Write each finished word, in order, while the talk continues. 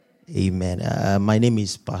Amen. My name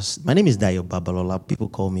is Dayo Babalola. People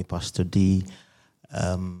call me Pastor D.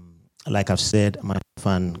 Like I've said, my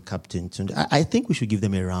fan Captain Tunde. I think we should give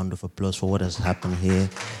them a round of applause for what has happened here.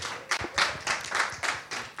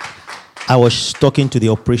 I was talking to the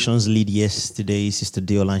operations lead yesterday, Sister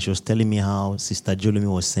Deola, and she was telling me how Sister Jolimi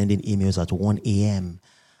was sending emails at 1 a.m.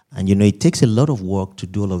 And, it takes a lot of work to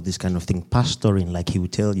do all of this kind of thing. Pastoring, like he will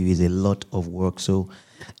tell you, is a lot of work. So,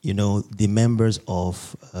 the members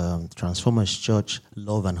of Transformers Church,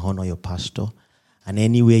 love and honor your pastor. And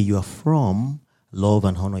anywhere you are from, love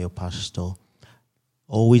and honor your pastor.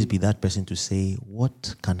 Always be that person to say,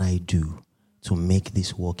 what can I do to make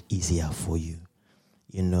this work easier for you?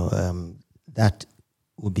 That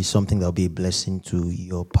would be something that will be a blessing to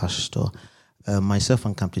your pastor. Myself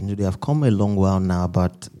and Captain Judy have come a long while now,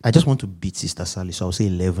 but I just want to beat Sister Sally, so I'll say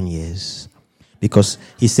 11 years. Because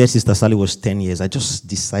he said Sister Sally was 10 years. I just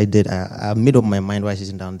decided, I made up my mind while she's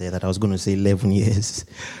sitting down there that I was going to say 11 years,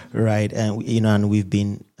 right? And, and we've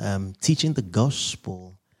been teaching the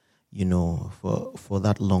gospel, for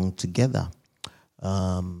that long together.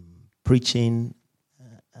 Preaching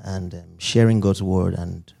and sharing God's word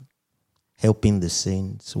and helping the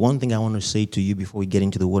saints. One thing I want to say to you before we get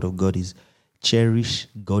into the word of God is cherish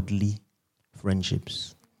godly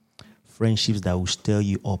friendships. Friendships that will stir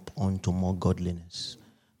you up onto more godliness.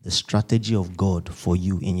 The strategy of God for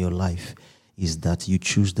you in your life is that you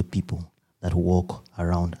choose the people that walk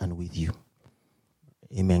around and with you.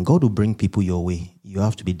 Amen. God will bring people your way. You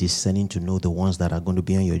have to be discerning to know the ones that are going to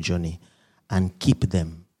be on your journey and keep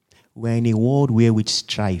them. We're in a world where with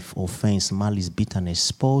strife, offense, malice, bitterness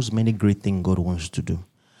spoils many great things God wants to do.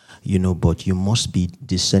 But you must be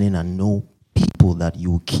discerning and know people that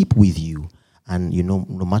you will keep with you. And,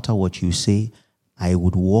 no matter what you say, I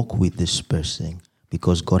would walk with this person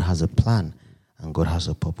because God has a plan and God has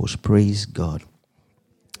a purpose. Praise God.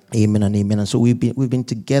 Amen and amen. And so we've been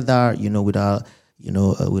together, with our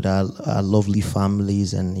lovely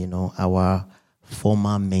families and, our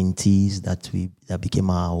former mentees that became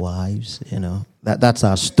our wives. That's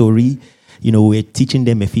our story. We're teaching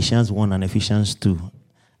them Ephesians 1 and Ephesians 2.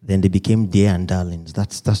 Then they became dear and darlings.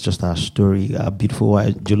 That's just our story. Our beautiful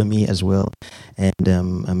wife, Jolimi as well,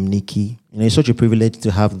 and Nikki. It's such a privilege to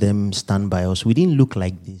have them stand by us. We didn't look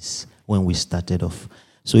like this when we started off.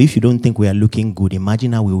 So if you don't think we are looking good,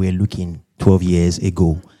 imagine how we were looking 12 years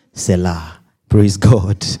ago. Selah. Praise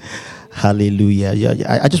God. Hallelujah. Yeah,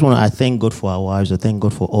 I thank God for our wives. I thank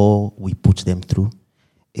God for all we put them through.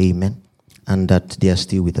 Amen. And that they are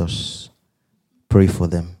still with us. Pray for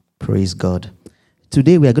them. Praise God.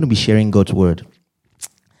 Today we are going to be sharing God's word.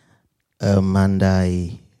 And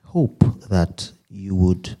I hope that you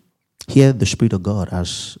would hear the Spirit of God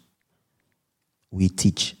as we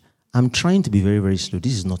teach. I'm trying to be very, very slow.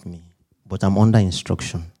 This is not me, but I'm under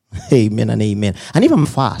instruction. Amen and amen. And if I'm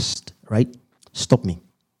fast, right, stop me.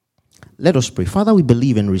 Let us pray. Father, we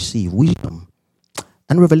believe and receive wisdom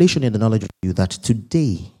and revelation in the knowledge of you, that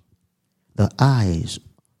today the eyes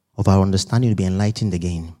of our understanding will be enlightened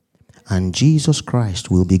again, and Jesus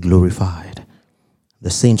Christ will be glorified. The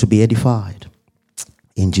saints will be edified.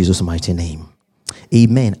 In Jesus' mighty name.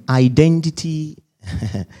 Amen. Identity,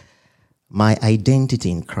 my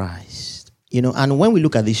identity in Christ. And when we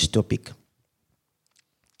look at this topic,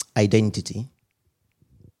 identity.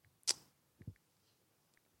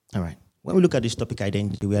 All right. When we look at this topic,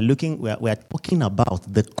 identity, we are talking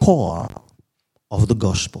about the core of the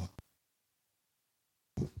gospel.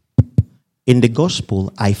 In the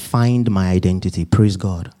gospel, I find my identity. Praise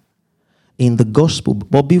God. In the gospel,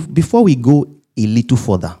 but before we go a little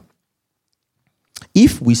further,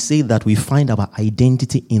 if we say that we find our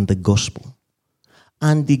identity in the gospel,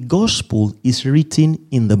 and the gospel is written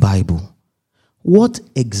in the Bible, what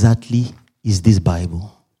exactly is this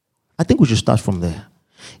Bible? I think we should start from there.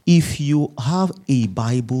 If you have a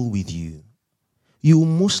Bible with you, you will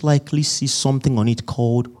most likely see something on it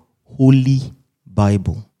called Holy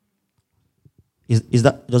Bible.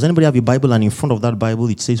 Does anybody have a Bible and in front of that Bible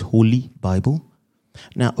it says Holy Bible?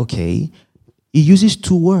 Now, okay, it uses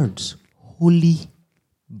two words, Holy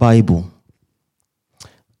Bible.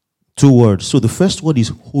 Two words. So the first word is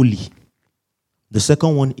holy. The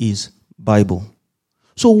second one is Bible.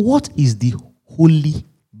 So what is the Holy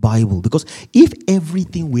Bible? Because if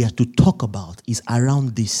everything we are to talk about is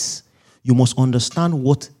around this, you must understand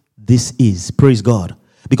what this is. Praise God.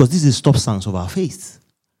 Because this is the substance of our faith.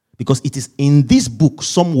 Because it is in this book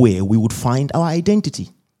somewhere we would find our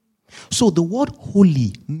identity. So the word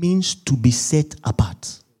holy means to be set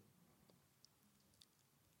apart.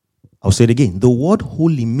 I'll say it again. The word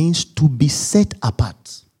holy means to be set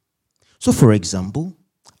apart. So for example,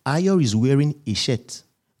 Ayo is wearing a shirt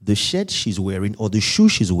the shirt she's wearing or the shoe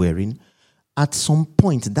she's wearing, at some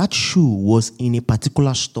point, that shoe was in a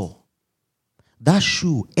particular store. That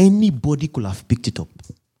shoe, anybody could have picked it up.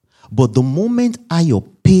 But the moment Ayo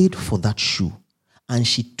paid for that shoe and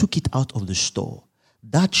she took it out of the store,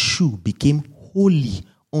 that shoe became holy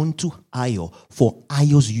unto Ayo for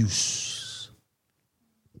Ayo's use.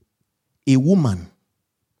 A woman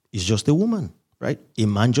is just a woman, right? A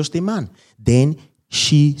man, just a man. Then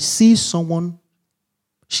she sees someone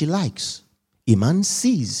she likes. A man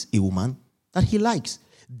sees a woman that he likes.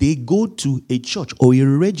 They go to a church or a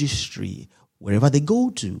registry, wherever they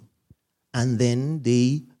go to, and then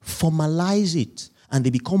they formalize it and they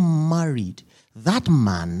become married. That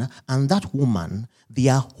man and that woman, they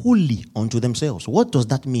are holy unto themselves. What does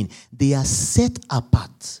that mean? They are set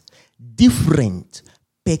apart, different,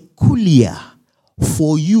 peculiar,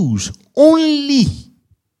 for use only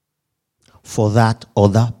for that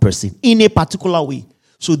other person in a particular way.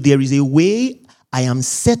 So there is a way I am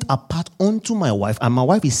set apart unto my wife, and my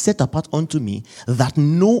wife is set apart unto me, that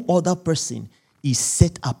no other person is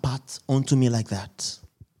set apart unto me like that.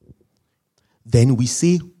 Then we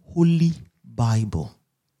say Holy Bible.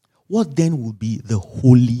 What then will be the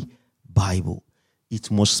Holy Bible?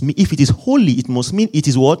 It must mean, if it is holy, it must mean it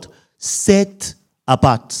is what? Set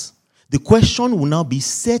apart. The question will now be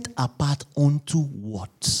set apart unto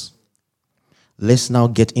what? Let's now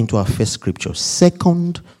get into our first scripture.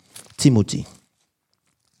 2 Timothy.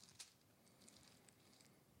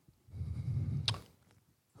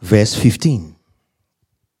 Verse 15.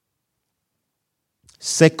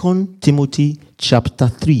 2 Timothy chapter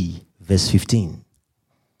 3, verse 15.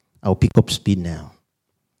 I'll pick up speed now.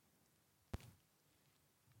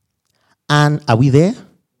 And are we there?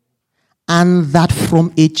 And that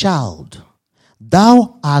from a child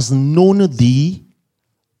thou hast known thee.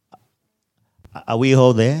 Are we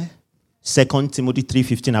all there? 2 Timothy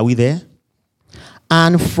 3:15. Are we there?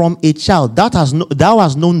 And from a child thou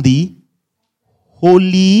hast known the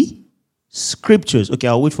Holy Scriptures. Okay,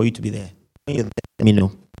 I'll wait for you to be there. When you're there, let me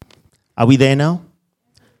know. Are we there now?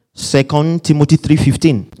 2 Timothy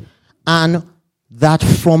 3:15. And that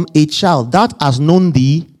from a child that has known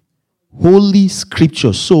the Holy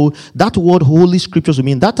Scriptures. So that word Holy Scriptures will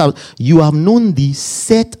mean that you have known the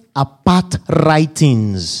set apart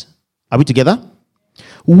writings. Are we together?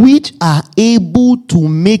 Which are able to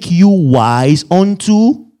make you wise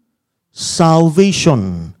unto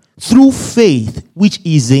salvation through faith which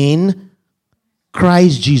is in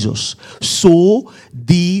Christ Jesus. So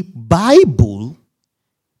the Bible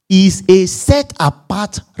is a set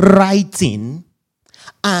apart writing,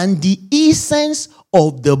 and the essence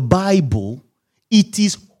of the Bible, it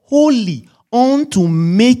is holy unto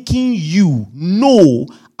making you know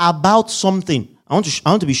about something. I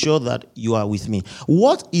want to be sure that you are with me.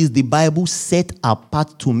 What is the Bible set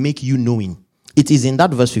apart to make you knowing? It is in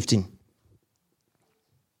that verse 15.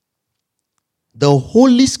 The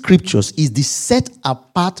Holy Scriptures is the set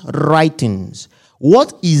apart writings.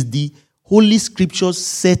 What is the Holy Scriptures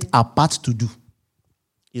set apart to do?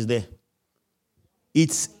 Is there?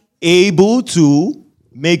 It's able to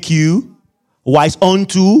make you wise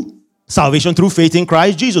unto salvation through faith in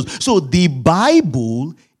Christ Jesus. So the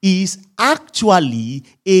Bible is actually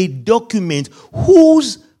a document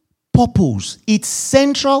whose purpose, its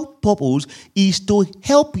central purpose, is to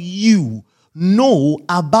help you know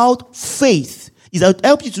about faith. Is to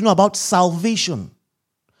help you to know about salvation.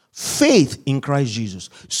 Faith in Christ Jesus.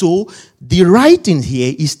 So the writing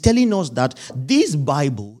here is telling us that this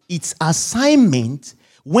Bible, its assignment,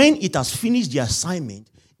 when it has finished the assignment,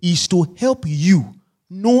 is to help you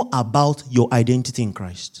know about your identity in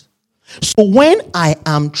Christ. So when I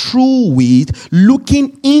am through with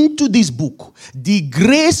looking into this book, the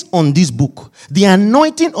grace on this book, the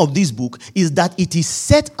anointing of this book is that it is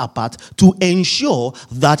set apart to ensure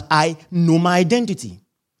that I know my identity.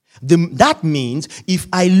 That means if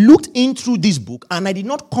I looked into this book and I did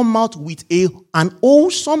not come out with an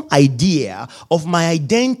awesome idea of my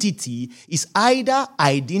identity, is either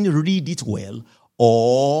I didn't read it well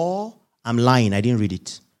or I'm lying, I didn't read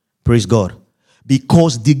it. Praise God.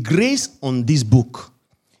 Because the grace on this book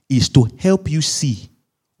is to help you see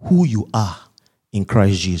who you are in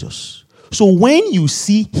Christ Jesus. So when you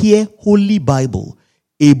see here Holy Bible,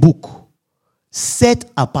 a book set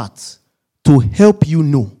apart to help you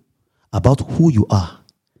know about who you are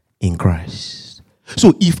in Christ.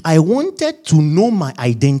 So if I wanted to know my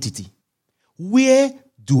identity, where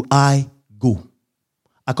do I go?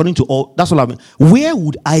 According to all, that's what I mean. Where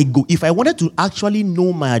would I go? If I wanted to actually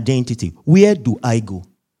know my identity, where do I go?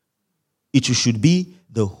 It should be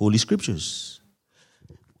the Holy Scriptures.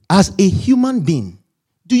 As a human being,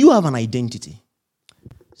 do you have an identity?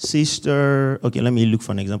 Sister, okay, let me look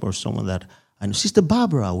for an example of someone that I know. Sister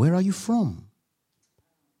Barbara, where are you from?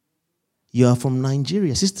 You are from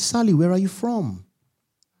Nigeria. Sister Sally, where are you from?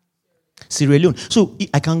 Sierra Leone. So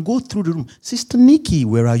I can go through the room. Sister Nikki,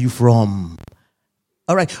 where are you from?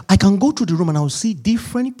 All right. I can go through the room and I'll see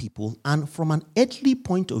different people. And from an earthly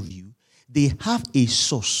point of view, they have a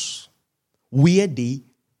source where they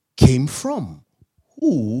came from.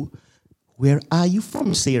 Where are you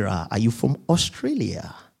from, Sarah? Are you from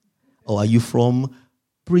Australia? Or are you from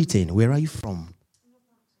Britain? Where are you from?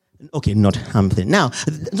 Okay, Northampton. Now,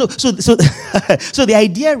 so the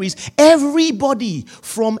idea is everybody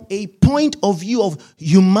from a point of view of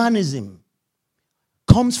humanism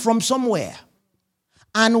comes from somewhere.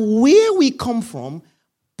 And where we come from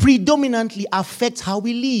predominantly affects how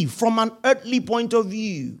we live from an earthly point of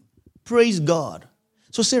view. Praise God.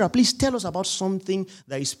 So Sarah, please tell us about something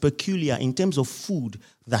that is peculiar in terms of food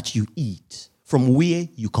that you eat from where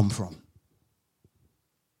you come from.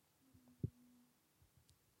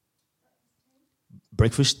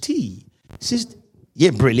 Breakfast tea. Sister, yeah,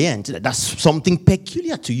 brilliant. That's something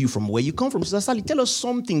peculiar to you from where you come from. Sister Sally, tell us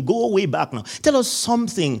something. Go way back now. Tell us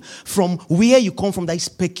something from where you come from that is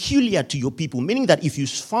peculiar to your people. Meaning that if you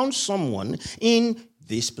found someone in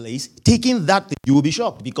this place taking that, you will be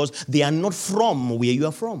shocked because they are not from where you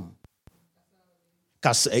are from.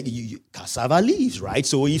 Cassava leaves, right?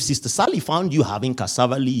 So if Sister Sally found you having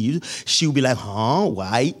cassava leaves, she'll be like,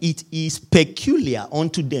 why? It is peculiar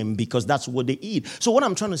unto them because that's what they eat. So what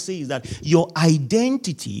I'm trying to say is that your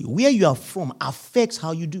identity, where you are from, affects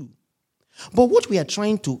how you do. But what we are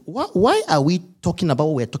trying to, why are we talking about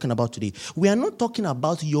what we're talking about today? We are not talking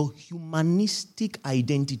about your humanistic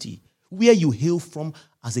identity, where you hail from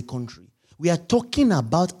as a country. We are talking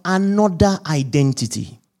about another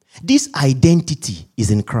identity. This identity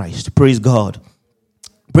is in Christ. Praise God.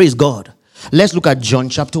 Praise God. Let's look at John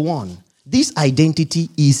chapter 1. This identity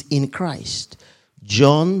is in Christ.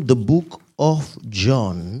 John, the book of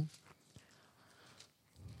John.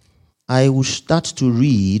 I will start to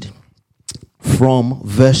read from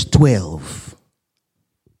verse 12.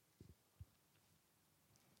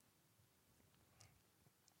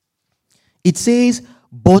 It says,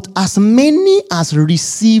 but as many as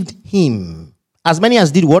received him, as many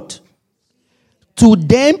as did what? To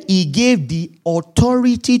them he gave the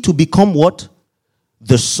authority to become what?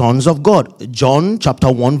 The sons of God. John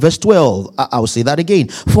chapter 1 verse 12. I'll say that again.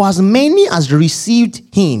 For as many as received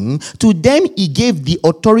him, to them he gave the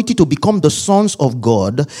authority to become the sons of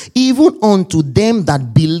God, even unto them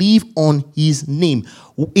that believe on his name.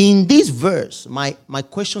 In this verse, my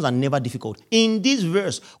questions are never difficult. In this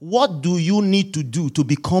verse, what do you need to do to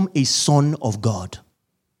become a son of God?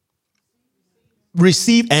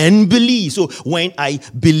 Receive and believe. So when I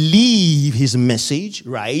believe his message,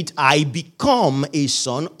 right, I become a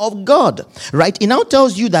son of God, right? It now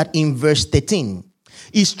tells you that in verse 13,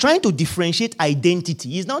 he's trying to differentiate identity.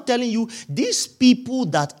 He's now telling you these people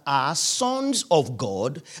that are sons of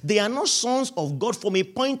God, they are not sons of God from a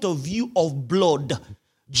point of view of blood.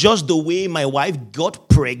 Just the way my wife got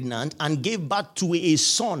pregnant and gave birth to a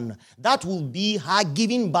son. That will be her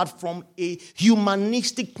giving birth from a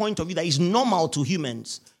humanistic point of view that is normal to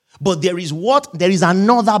humans. But there is what? There is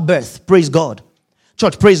another birth. Praise God.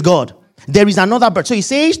 Church, praise God. There is another birth. So he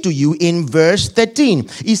says to you in verse 13,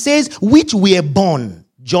 he says, which were born,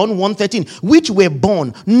 John 1:13, which were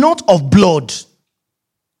born not of blood.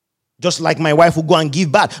 Just like my wife will go and give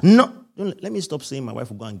birth. No, let me stop saying my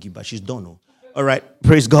wife will go and give birth. She's done. Oh. All right,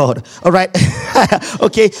 praise God. All right,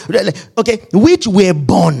 okay, which were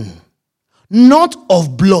born not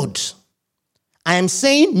of blood. I am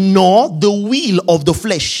saying nor the will of the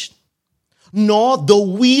flesh, nor the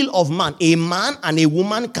will of man. A man and a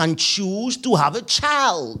woman can choose to have a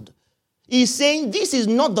child. He's saying this is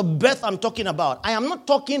not the birth I'm talking about. I am not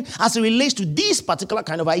talking as it relates to this particular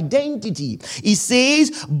kind of identity. He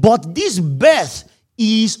says, but this birth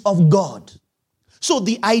is of God. So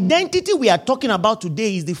the identity we are talking about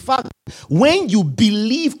today is the fact that when you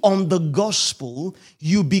believe on the gospel,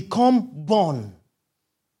 you become born.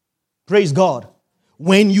 Praise God.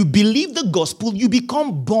 When you believe the gospel, you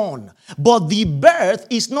become born. But the birth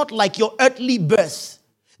is not like your earthly birth.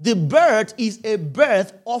 The birth is a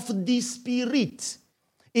birth of the spirit.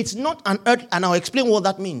 It's not an earth, and I'll explain what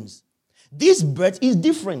that means. This birth is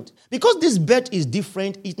different. Because this birth is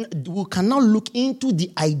different, we can now look into the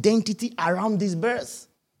identity around this birth.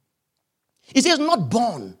 It says not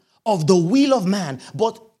born of the will of man,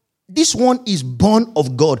 but this one is born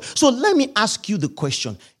of God. So let me ask you the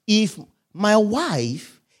question. If my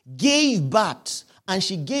wife gave birth, and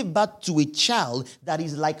she gave birth to a child that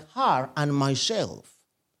is like her and myself,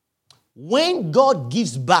 when God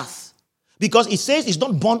gives birth, because it says it's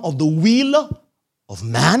not born of the will of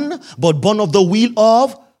man, but born of the will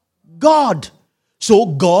of God. So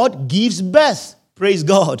God gives birth. Praise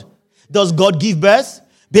God. Does God give birth?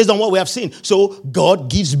 Based on what we have seen. So God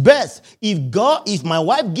gives birth. If my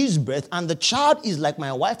wife gives birth and the child is like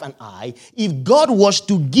my wife and I, if God was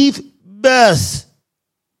to give birth,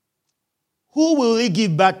 who will he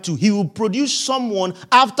give birth to? He will produce someone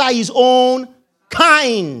after his own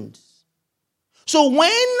kind. So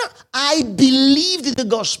when I believed the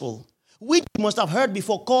gospel, which you must have heard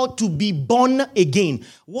before, called to be born again.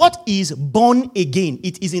 What is born again?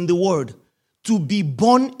 It is in the word. To be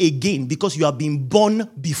born again, because you have been born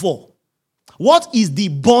before. What is the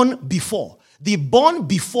born before? The born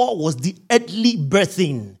before was the earthly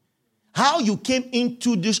birthing. How you came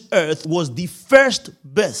into this earth was the first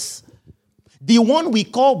birth. The one we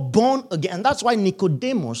call born again. And that's why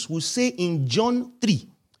Nicodemus will say in John 3,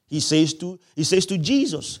 he says to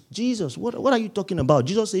Jesus, what are you talking about?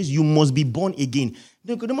 Jesus says, you must be born again.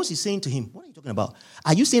 Nicodemus is saying to him, what are you talking about?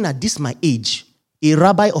 Are you saying at this my age, a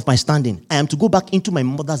rabbi of my standing, I am to go back into my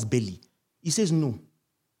mother's belly? He says, no.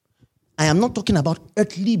 I am not talking about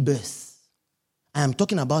earthly birth. I am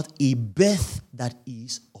talking about a birth that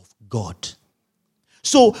is of God.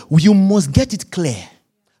 So you must get it clear.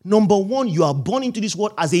 Number one, you are born into this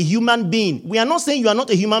world as a human being. We are not saying you are not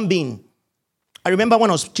a human being. I remember when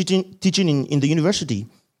I was teaching in the university,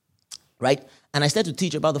 right? And I started to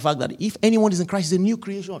teach about the fact that if anyone is in Christ, is a new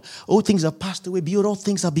creation. All things have passed away. Behold, all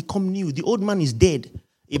things have become new. The old man is dead.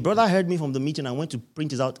 A brother heard me from the meeting and went to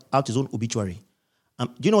print out his own obituary. Do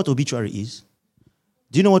you know what obituary is?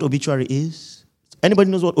 Do you know what obituary is? Anybody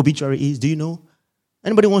knows what obituary is? Do you know?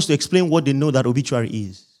 Anybody wants to explain what they know that obituary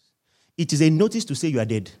is? It is a notice to say you are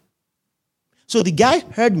dead. So the guy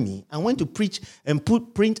heard me and went to preach and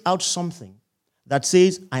print out something that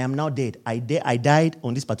says, I am now dead. I died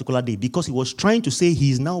on this particular day, because he was trying to say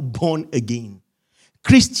he is now born again.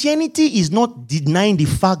 Christianity is not denying the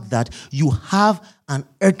fact that you have an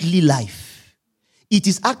earthly life. It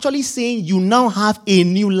is actually saying you now have a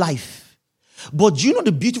new life. But do you know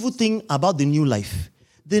the beautiful thing about the new life?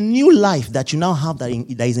 The new life that you now have that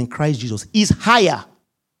is in Christ Jesus is higher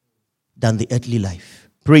than the earthly life.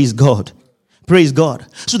 Praise God. Praise God.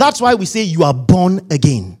 So that's why we say you are born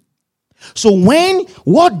again. So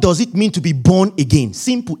what does it mean to be born again?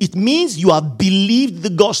 Simple. It means you have believed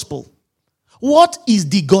the gospel. What is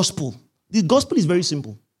the gospel? The gospel is very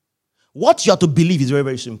simple. What you have to believe is very,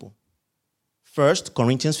 very simple. 1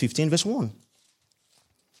 Corinthians 15 verse 1.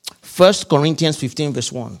 1 Corinthians 15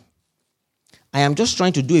 verse 1. I am just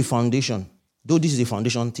trying to do a foundation, though this is a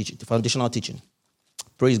foundational teaching.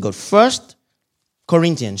 Praise God. 1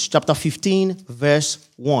 Corinthians chapter 15 verse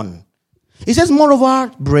 1. It says,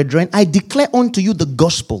 moreover, brethren, I declare unto you the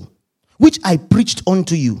gospel, which I preached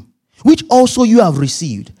unto you, which also you have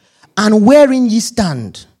received, and wherein ye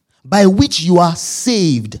stand, by which you are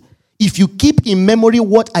saved, if you keep in memory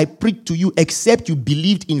what I preached to you, except you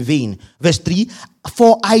believed in vain. Verse 3,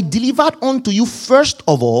 for I delivered unto you first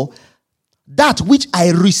of all that which I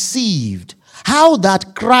received, how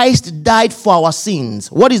that Christ died for our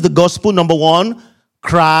sins. What is the gospel? Number one,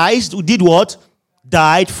 Christ did what?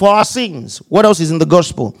 Died for our sins. What else is in the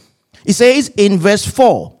gospel? It says in verse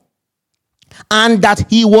 4, and that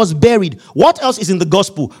he was buried. What else is in the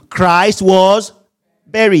gospel? Christ was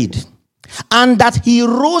buried. And that he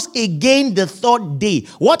rose again the third day.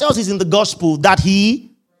 What else is in the gospel? That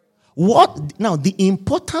he, what? Now, the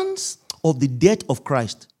importance of the death of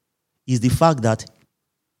Christ is the fact that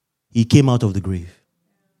he came out of the grave.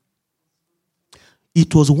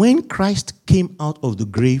 It was when Christ came out of the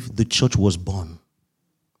grave, the church was born.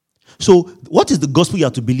 So, what is the gospel you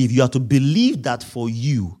have to believe? You have to believe that for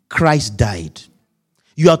you, Christ died.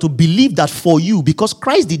 You have to believe that for you, because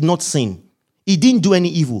Christ did not sin. He didn't do any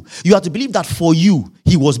evil. You have to believe that for you,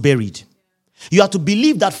 he was buried. You have to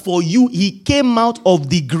believe that for you, he came out of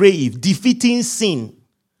the grave, defeating sin.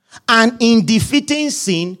 And in defeating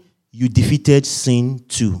sin, you defeated sin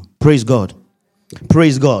too. Praise God.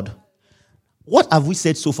 Praise God. What have we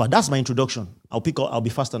said so far? That's my introduction. I'll be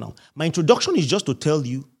faster now. My introduction is just to tell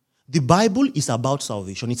you the Bible is about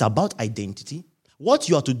salvation. It's about identity. What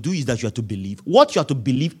you have to do is that you have to believe. What you have to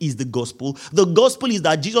believe is the gospel. The gospel is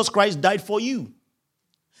that Jesus Christ died for you.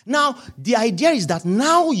 Now, the idea is that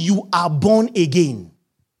now you are born again.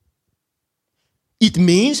 It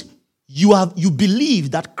means you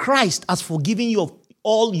believe that Christ has forgiven you of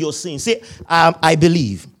all your sins. Say, I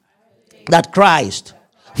believe that Christ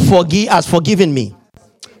has forgiven me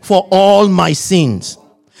for all my sins.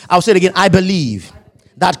 I'll say it again. I believe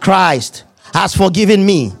that Christ has forgiven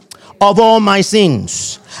me of all my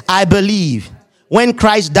sins. I believe when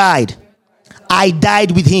Christ died, I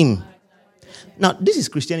died with him. Now, this is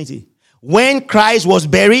Christianity. When Christ was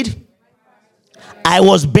buried, I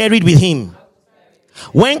was buried with him.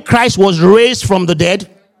 When Christ was raised from the dead,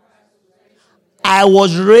 I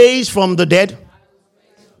was raised from the dead.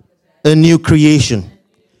 A new creation.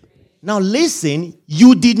 Now listen,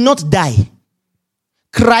 you did not die.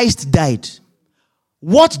 Christ died.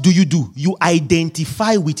 What do? You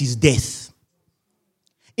identify with his death.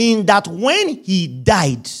 In that when he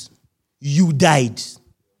died, you died.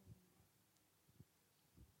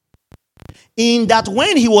 In that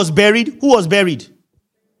when he was buried, who was buried?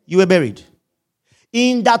 You were buried.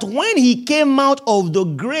 In that when he came out of the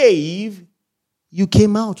grave, you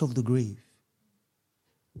came out of the grave.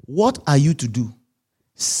 What are you to do?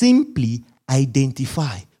 Simply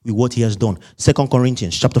identify with what he has done. 2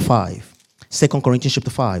 Corinthians chapter 5. 2 Corinthians chapter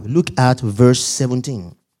 5. Look at verse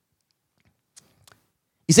 17.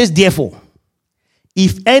 It says, therefore,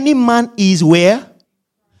 if any man is where?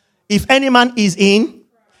 If any man is in?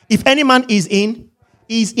 If any man is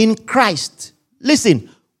in Christ. Listen,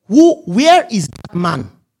 where is that man?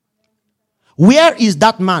 Where is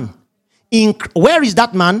that man? Where is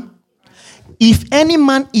that man? If any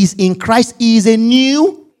man is in Christ, he is a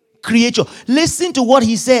new creature. Listen to what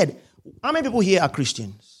he said. How many people here are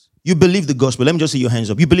Christians? You believe the gospel. Let me just see your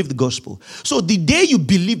hands up. You believe the gospel. So the day you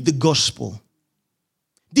believe the gospel,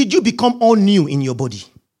 did you become all new in your body?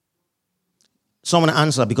 Someone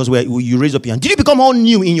answer because you raise up your hand. Did you become all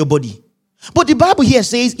new in your body? But the Bible here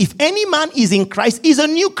says, if any man is in Christ, he is a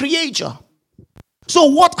new creature. So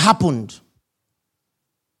what happened?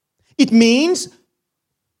 It means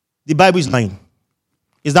the Bible is lying.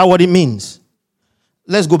 Is that what it means?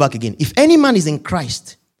 Let's go back again. If any man is in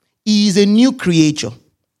Christ, he is a new creature.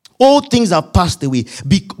 All things have passed away.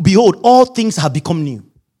 Behold, all things have become new.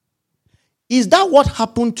 Is that what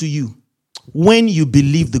happened to you when you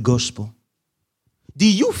believe the gospel?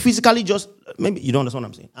 Did you physically just, maybe you don't understand what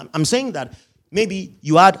I'm saying. I'm saying that maybe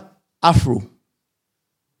you had afro,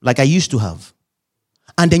 like I used to have.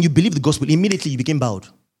 And then you believe the gospel, immediately you became bowed.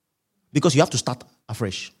 Because you have to start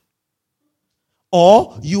afresh.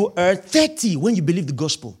 Or you are 30 when you believe the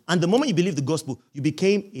gospel. And the moment you believe the gospel, you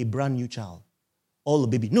became a brand new child. All a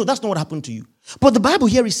baby. No, that's not what happened to you. But the Bible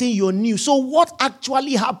here is saying you're new. So what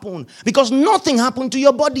actually happened? Because nothing happened to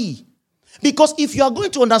your body. Because if you are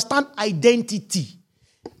going to understand identity,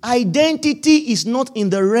 identity is not in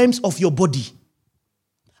the realms of your body.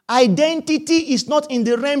 Identity is not in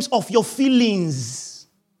the realms of your feelings.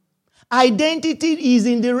 Identity is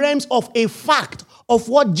in the realms of a fact of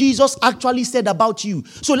what Jesus actually said about you.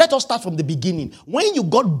 So let us start from the beginning. When you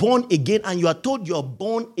got born again and you are told you are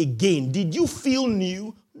born again, did you feel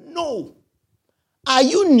new? No. Are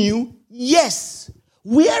you new? Yes.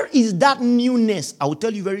 Where is that newness? I will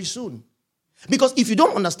tell you very soon. Because if you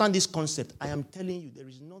don't understand this concept, I am telling you, there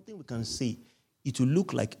is nothing we can say. It will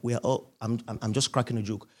look like we are all, I'm just cracking a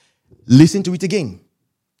joke. Listen to it again.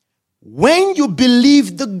 When you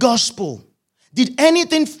believe the gospel, did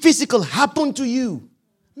anything physical happen to you?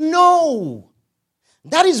 No.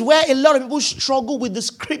 That is where a lot of people struggle with the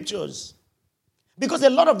scriptures. Because a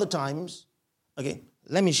lot of the times, okay,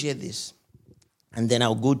 let me share this. And then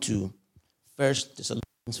I'll go to 1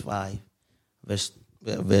 Thessalonians 5,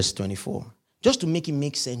 verse 24. Just to make it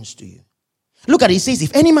make sense to you. Look at it. It says,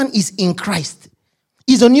 if any man is in Christ,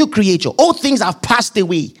 is a new creature. All things have passed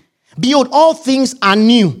away. Behold, all things are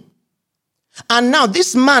new. And now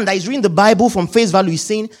this man that is reading the Bible from face value is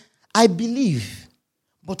saying, I believe,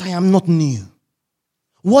 but I am not new.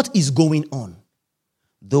 What is going on?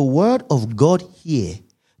 The word of God here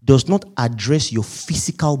does not address your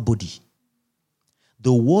physical body.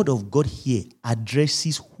 The word of God here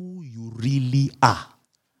addresses who you really are.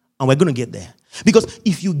 And we're going to get there. Because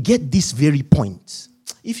if you get this very point,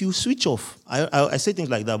 if you switch off, I say things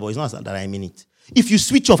like that, but it's not that I mean it. If you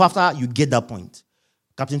switch off after you get that point,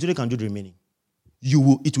 Captain Tunde can do the remaining.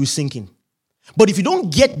 It will sink in. But if you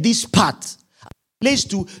don't get this part, place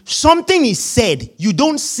to something is said, you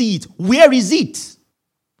don't see it. Where is it?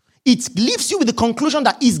 It leaves you with the conclusion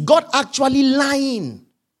that is God actually lying?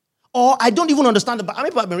 Or I don't even understand the Bible. I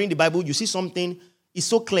mean, people have been reading the Bible, you see something, it's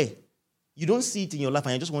so clear. You don't see it in your life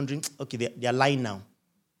and you're just wondering, okay, they are lying now.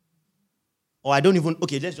 Or I don't even,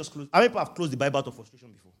 okay, let's just close. How many people have closed the Bible out of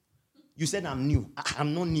frustration before? You said I'm new.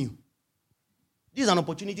 I'm not new. This is an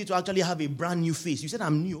opportunity to actually have a brand new face. You said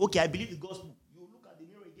I'm new. Okay, I believe the gospel. You look at the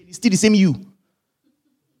mirror again, it's still the same you.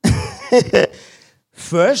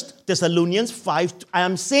 1 Thessalonians 5. I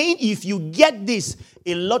am saying if you get this,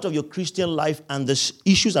 a lot of your Christian life and the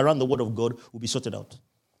issues around the word of God will be sorted out.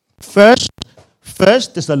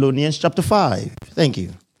 First Thessalonians chapter 5. Thank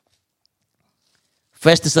you.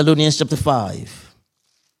 1 Thessalonians chapter 5.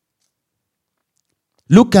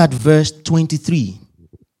 Look at verse 23.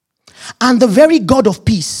 And the very God of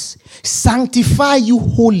peace sanctify you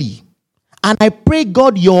wholly. And I pray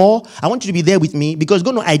God I want you to be there with me because it's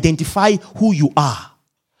going to identify who you are.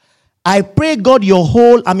 I pray God your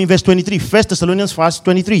whole, verse 23, 1 Thessalonians 5,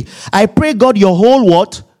 23. I pray God your whole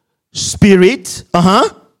what? Spirit,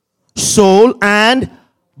 soul, and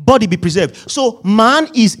body be preserved. So man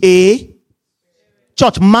is a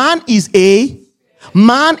does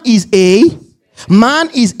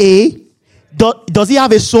he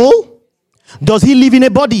have a soul? Does he live in a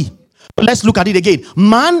body? Let's look at it again.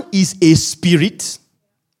 Man is a spirit.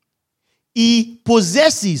 He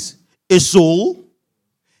possesses a soul.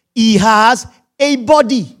 He has a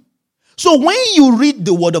body. So when you read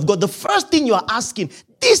the word of God, the first thing you are asking,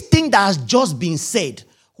 this thing that has just been said,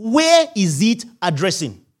 where is it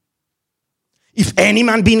addressing? If any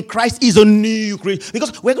man be in Christ is a new creature.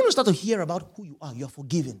 Because we're going to start to hear about who you are. You're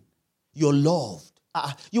forgiven. You're loved.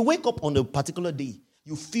 You wake up on a particular day.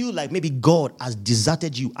 You feel like maybe God has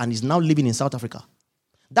deserted you and is now living in South Africa.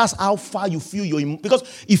 That's how far you feel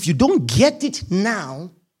because if you don't get it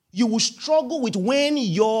now, you will struggle with when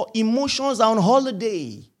your emotions are on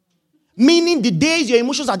holiday. Meaning the days your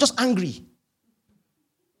emotions are just angry.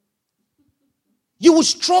 You will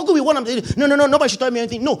struggle with what I'm saying. No, nobody should tell me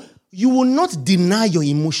anything. No, you will not deny your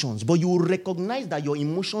emotions, but you will recognize that your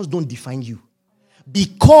emotions don't define you.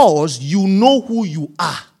 Because you know who you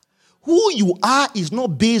are. Who you are is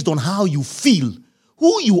not based on how you feel.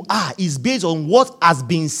 Who you are is based on what has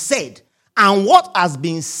been said. And what has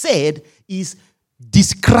been said is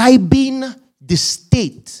describing the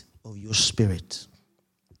state of your spirit.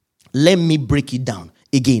 Let me break it down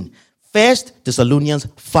again. 1 Thessalonians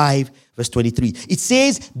 5 verse 23. It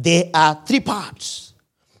says there are three parts.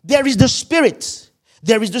 There is the spirit.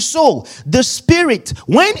 There is the soul. The spirit,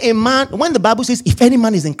 when the Bible says if any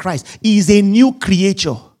man is in Christ, he is a new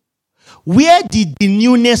creature. Where did the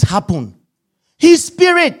newness happen? His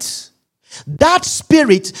spirit. That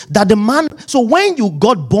spirit that the man, so when you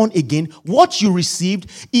got born again, what you received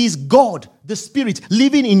is God, the spirit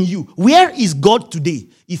living in you. Where is God today?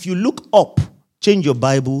 If you look up, change your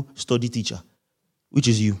Bible study teacher, which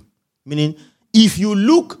is you. Meaning, if you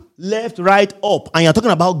look left, right, up, and you're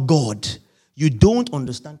talking about God, you don't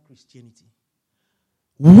understand Christianity.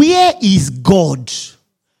 Where is God?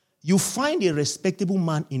 You find a respectable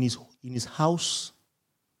man in his house.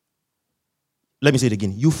 Let me say it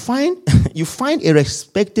again. You find a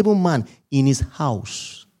respectable man in his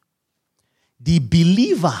house. The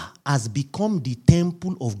believer has become the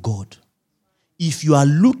temple of God. If you are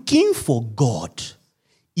looking for God,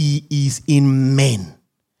 he is in men.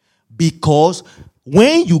 Because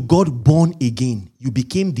when you got born again, you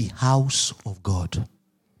became the house of God.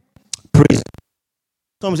 Praise.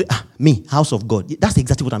 Someone say, me, house of God. That's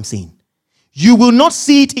exactly what I'm saying. You will not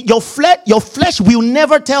see it. Your flesh will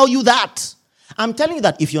never tell you that. I'm telling you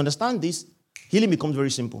that if you understand this, healing becomes very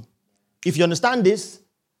simple. If you understand this,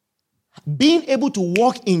 being able to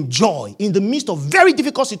walk in joy in the midst of very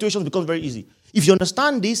difficult situations becomes very easy. If you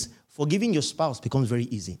understand this, forgiving your spouse becomes very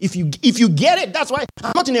easy. If you get it, that's why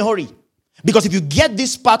I'm not in a hurry. Because if you get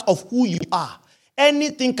this part of who you are,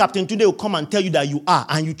 anything Captain Tunde will come and tell you that you are,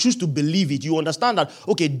 and you choose to believe it, you understand that,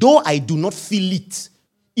 okay, though I do not feel it,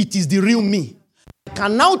 it is the real me. I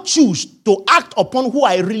can now choose to act upon who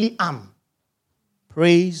I really am.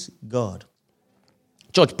 Praise God.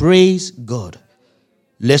 Church, praise God.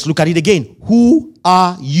 Let's look at it again. Who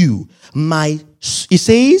are you? It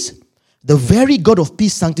says, the very God of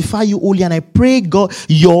peace sanctify you wholly, and I pray God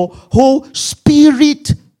your whole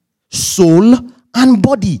spirit, soul, and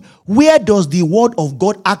body. Where does the word of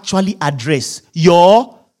God actually address?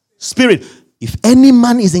 Your spirit. If any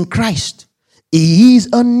man is in Christ, he is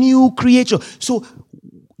a new creature. So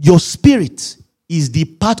your spirit is the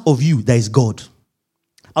part of you that is God.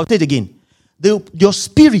 I'll say it again. Your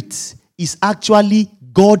spirit is actually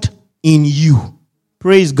God in you.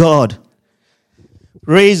 Praise God.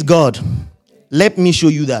 Praise God. Let me show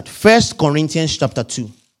you that. 1 Corinthians chapter 2.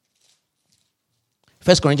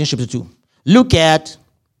 1 Corinthians chapter 2. Look at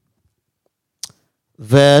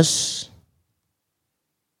verse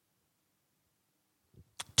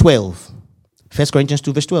 12. 1 Corinthians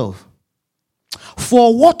 2 verse 12.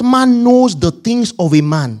 For what man knows the things of a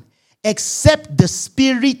man, except the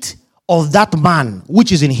spirit of that man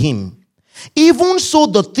which is in him? Even so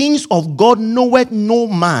the things of God knoweth no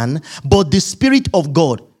man, but the spirit of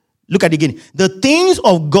God. Look at it again. The things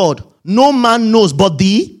of God no man knows, but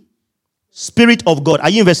the spirit of God. Are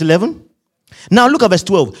you in verse 11? Now look at verse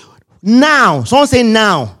 12. Now, someone say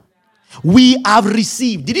now. We have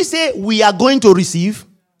received. Did he say we are going to receive?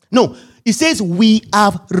 No. It says we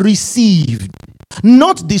have received.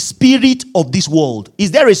 Not the spirit of this world.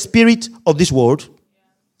 Is there a spirit of this world?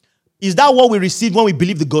 Is that what we receive when we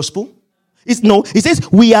believe the gospel? No. It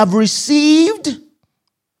says we have received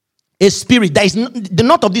a spirit that is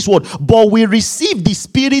not of this world, but we receive the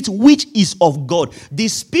spirit which is of God. The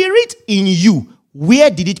spirit in you, where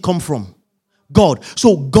did it come from? God.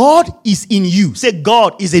 So God is in you. Say,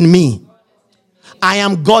 God is in me. I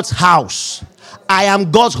am God's house. I am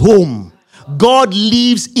God's home. God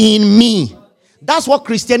lives in me. That's what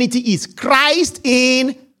Christianity is. Christ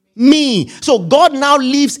in me. So God now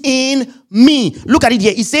lives in me. Look at it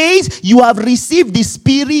here. It says, you have received the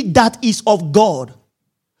spirit that is of God.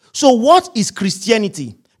 So what is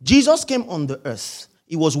Christianity? Jesus came on the earth.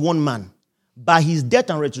 He was one man. By his death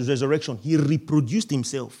and resurrection, he reproduced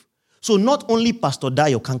himself. So not only Pastor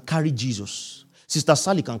Dayo can carry Jesus. Sister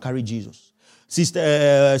Sally can carry Jesus.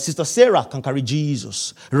 Sister Sarah can carry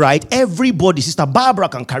Jesus. Right? Everybody, Sister Barbara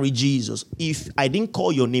can carry Jesus. If I didn't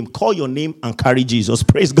call your name and carry Jesus.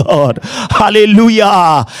 Praise God.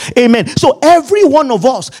 Hallelujah. Amen. So every one of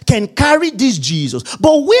us can carry this Jesus.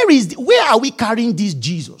 But where are we carrying this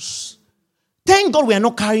Jesus? Thank God we are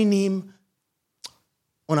not carrying him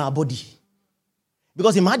on our body.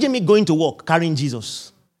 Because imagine me going to work carrying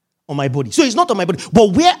Jesus on my body. So it's not on my body.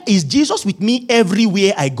 But where is Jesus with me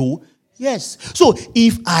everywhere I go? Yes. So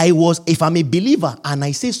if I'm a believer and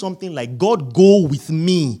I say something like, God, go with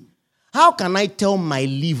me, how can I tell my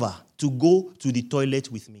liver to go to the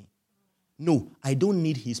toilet with me? No, I don't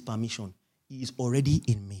need his permission. He is already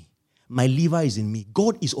in me. My liver is in me.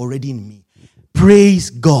 God is already in me.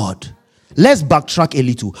 Praise God. Let's backtrack a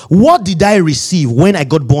little. What did I receive when I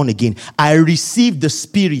got born again? I received the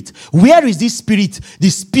Spirit. Where is this Spirit?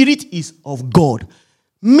 The Spirit is of God.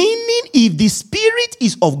 Meaning, if the Spirit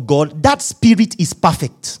is of God, that Spirit is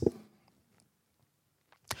perfect.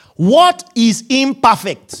 What is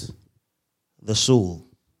imperfect? The soul.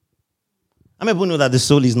 How many people know that the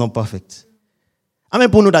soul is not perfect? How many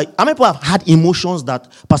people know that? How many people have had emotions that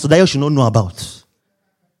Pastor Dayo should not know about?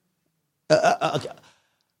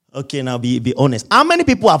 Okay, now be honest. How many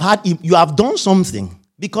people have had, you have done something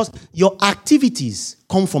because your activities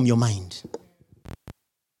come from your mind?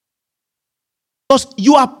 Because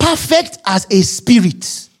you are perfect as a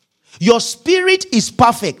spirit. Your spirit is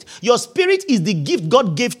perfect. Your spirit is the gift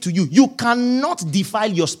God gave to you. You cannot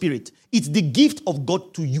defile your spirit. It's the gift of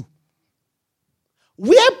God to you.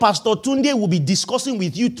 Where Pastor Tunde will be discussing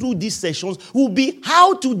with you through these sessions will be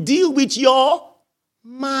how to deal with your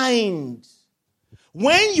mind.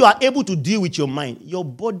 When you are able to deal with your mind, your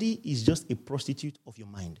body is just a prostitute of your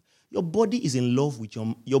mind. Your body is in love with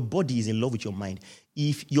your body is in love with your mind.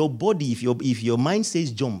 If your mind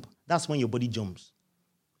says jump, that's when your body jumps.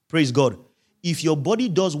 Praise God. If your body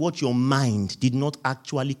does what your mind did not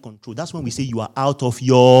actually control, that's when we say you are out of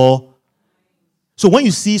your. So when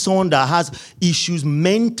you see someone that has issues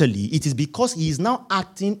mentally, it is because he is now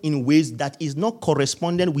acting in ways that is not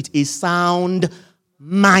correspondent with a sound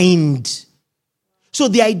mind. So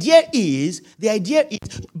the idea is,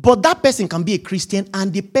 but that person can be a Christian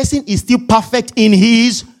and the person is still perfect in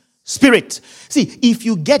his spirit. See, if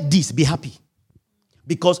you get this, be happy.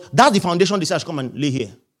 Because that's the foundation the church come and lay here.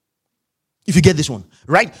 If you get this one,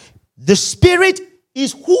 right? The spirit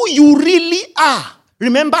is who you really are.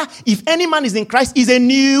 Remember, if any man is in Christ, is a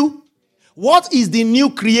new. What is the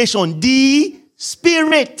new creation? The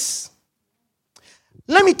spirit.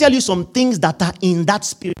 Let me tell you some things that are in that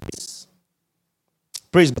spirit.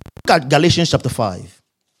 Praise God. Look at Galatians chapter 5.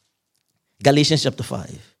 Galatians chapter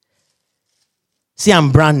 5. See,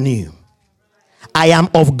 I'm brand new. I am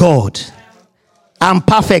of God. I'm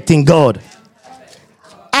perfect in God.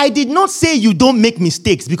 I did not say you don't make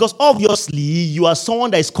mistakes because obviously you are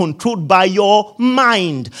someone that is controlled by your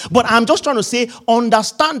mind. But I'm just trying to say,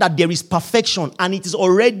 understand that there is perfection and it is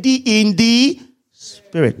already in the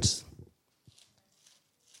spirit.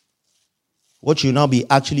 What you now be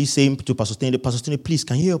actually saying to Pastor Steny, please,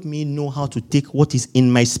 can you help me know how to take what is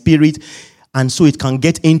in my spirit and so it can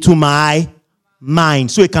get into my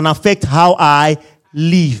mind, so it can affect how I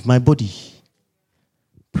live my body.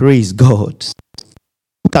 Praise God.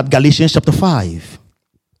 Look at Galatians chapter 5.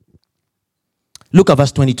 Look at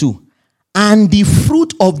verse 22. And the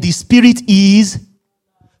fruit of the Spirit is,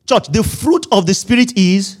 church, the fruit of the Spirit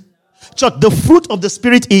is, church, the fruit of the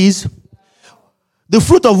Spirit is, the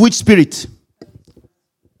fruit of which Spirit?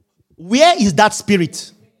 Where is that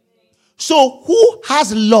Spirit? So who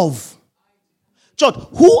has love? Church,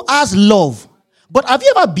 who has love? But have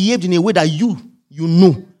you ever behaved in a way that you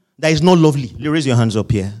know that is not lovely? Raise your hands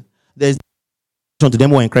up here. There's to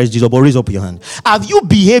them who are in Christ Jesus, but raise up your hand. Have you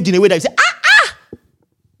behaved in a way that you say,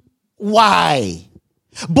 why?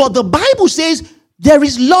 But the Bible says there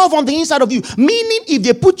is love on the inside of you. Meaning, if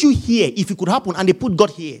they put you here, if it could happen, and they put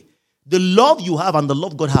God here, the love you have and the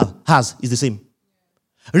love God has is the same.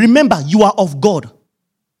 Remember, you are of God.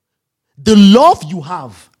 The love you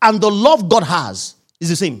have and the love God has is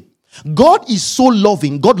the same. God is so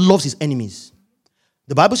loving, God loves his enemies.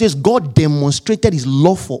 The Bible says God demonstrated his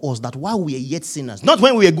love for us that while we are yet sinners, not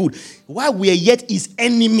when we are good, while we are yet his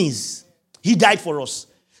enemies, he died for us.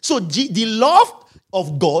 So the love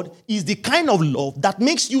of God is the kind of love that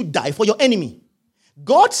makes you die for your enemy.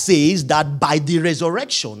 God says that by the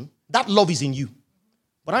resurrection, that love is in you.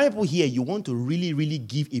 But how many people here, you want to really, really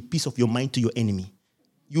give a piece of your mind to your enemy?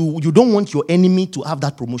 You don't want your enemy to have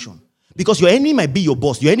that promotion. Because your enemy might be your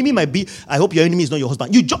boss. Your enemy might be, I hope your enemy is not your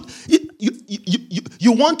husband.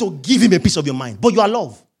 You want to give him a piece of your mind, but you are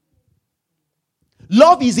love.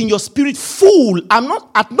 Love is in your spirit full. I'm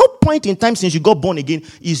not, at no point in time since you got born again,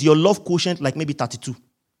 is your love quotient like maybe 32.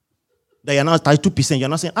 That you're now 32%. You're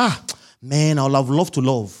not saying, man, I would have loved to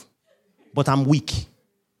love, but I'm weak.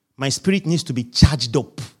 My spirit needs to be charged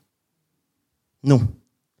up. No.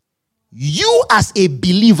 You as a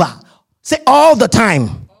believer, say all the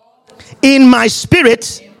time, in my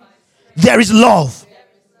spirit, there is love.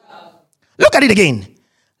 Look at it again.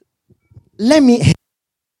 Let me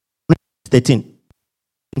 13.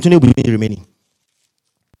 Continue with the remaining.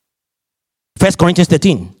 1 Corinthians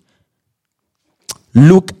 13.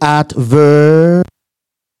 Look at verse.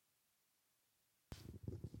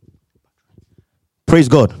 Praise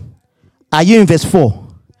God. Are you in verse 4?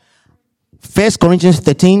 1 Corinthians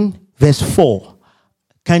 13, verse 4.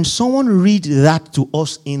 Can someone read that to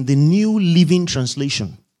us in the New Living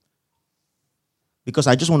Translation? Because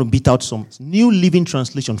I just want to beat out some. New Living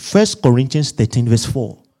Translation, 1 Corinthians 13, verse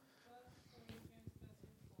 4.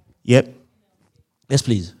 Yep. Yes,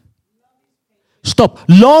 please. Stop.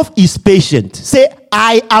 Love is patient. Say,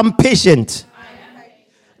 I am patient.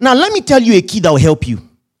 Now, let me tell you a key that will help you.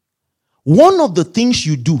 One of the things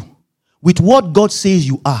you do with what God says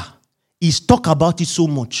you are is talk about it so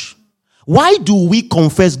much. Why do we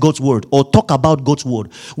confess God's word or talk about God's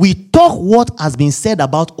word? We talk what has been said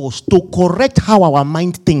about us to correct how our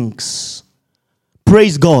mind thinks.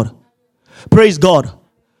 Praise God. Praise God.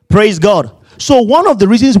 Praise God. So one of the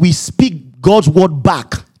reasons we speak God's word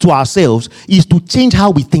back to ourselves is to change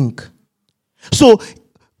how we think. So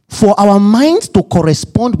for our minds to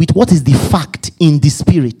correspond with what is the fact in the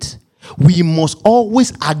spirit, we must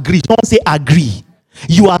always agree. Don't say agree.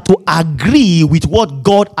 You are to agree with what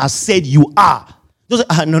God has said you are. Don't say,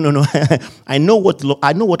 no. I know what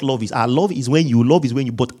love is. Our love is when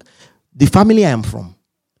you, but the family I am from,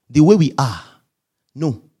 the way we are.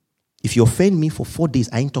 No. If you offend me for 4 days,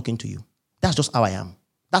 I ain't talking to you. That's just how I am.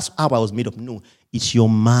 That's how I was made up. No, it's your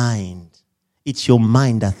mind. It's your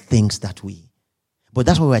mind that thinks that way. But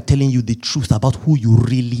that's why we're telling you the truth about who you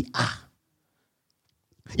really are.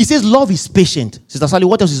 It says love is patient. Sister Sally,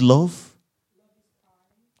 what else is love?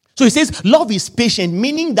 So it says love is patient,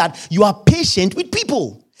 meaning that you are patient with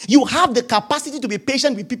people. You have the capacity to be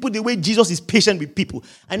patient with people the way Jesus is patient with people.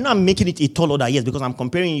 I know I'm making it a tall order, yes, because I'm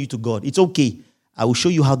comparing you to God. It's okay. I will show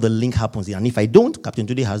you how the link happens. And if I don't, Captain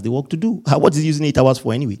Today has the work to do. What is he using 8 hours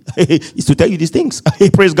for anyway? It's to tell you these things.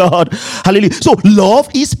 Praise God. Hallelujah. So love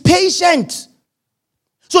is patient.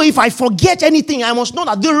 So if I forget anything, I must know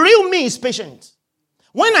that the real me is patient.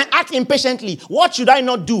 When I act impatiently, what should I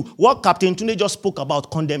not do? What Captain Tunde just spoke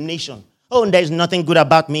about, condemnation. Oh, there's nothing good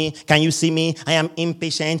about me. Can you see me? I am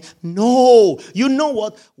impatient. No. You know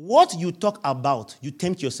what? What you talk about, you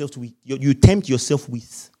tempt yourself with.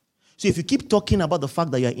 So if you keep talking about the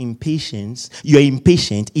fact that you're impatient,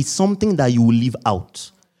 it's something that you will leave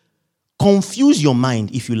out. Confuse your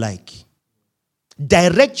mind if you like.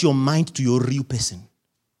 Direct your mind to your real person.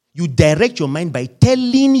 You direct your mind by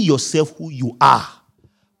telling yourself who you are.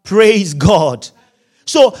 Praise God.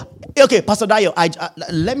 So, okay, Pastor Dayo,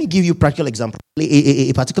 let me give you a practical example.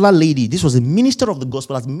 A particular lady, this was a minister of the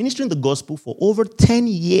gospel, has been ministering the gospel for over 10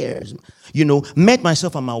 years. Met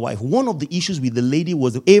myself and my wife. One of the issues with the lady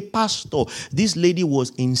was a pastor. This lady was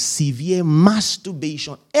in severe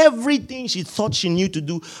masturbation. Everything she thought she knew to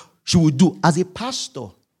do, she would do as a pastor.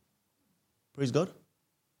 Praise God.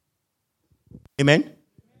 Amen.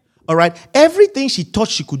 All right. Everything she thought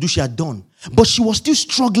she could do, she had done. But she was still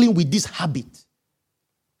struggling with this habit.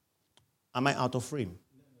 Am I out of frame?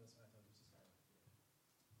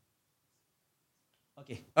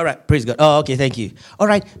 Okay. All right. Praise God. Oh, okay. Thank you. All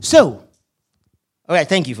right.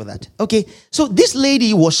 Thank you for that. Okay. So this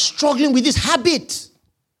lady was struggling with this habit.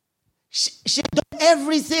 She had done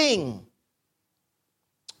everything.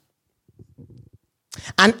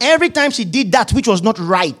 And every time she did that which was not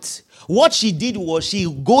right, what she did was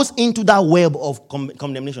she goes into that web of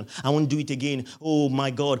condemnation. I won't do it again. Oh my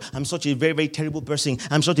God, I'm such a very, very terrible person.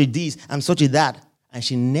 I'm such a this, I'm such a that. And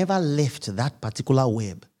she never left that particular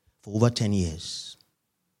web for over 10 years.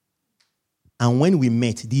 And when we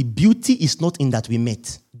met, the beauty is not in that we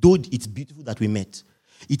met, though it's beautiful that we met.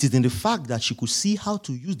 It is in the fact that she could see how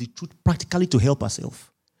to use the truth practically to help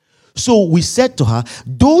herself. So we said to her,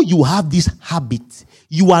 though you have this habit,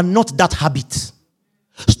 you are not that habit.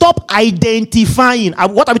 Stop identifying.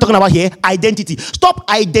 What are we talking about here? Identity. Stop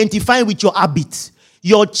identifying with your habit.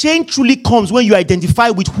 Your change truly comes when you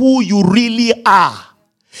identify with who you really are.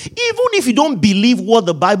 Even if you don't believe what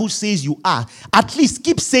the Bible says you are, at least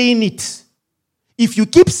keep saying it. If you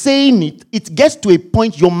keep saying it, it gets to a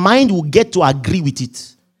point your mind will get to agree with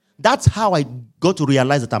it. That's how I got to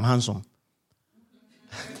realize that I'm handsome.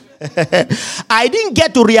 I didn't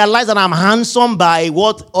get to realize that I'm handsome by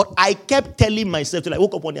what or I kept telling myself till I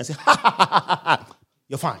woke up one day and said,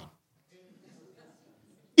 you're fine.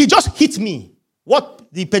 It just hit me.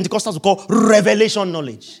 What the Pentecostals would call revelation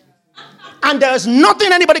knowledge. And there's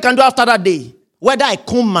nothing anybody can do after that day. Whether I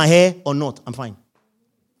comb my hair or not, I'm fine.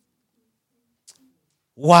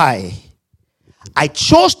 Why? I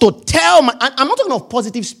chose to tell I'm not talking of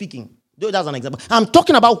positive speaking. Though that's an example. I'm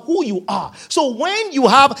talking about who you are. So when you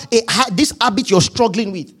have this habit you're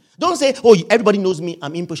struggling with, don't say, oh, everybody knows me,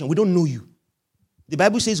 I'm impatient. We don't know you. The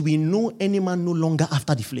Bible says we know any man no longer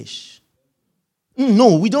after the flesh.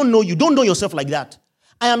 No, we don't know you. Don't know yourself like that.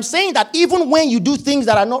 I am saying that even when you do things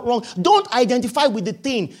that are not wrong, don't identify with the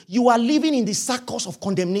thing. You are living in the circus of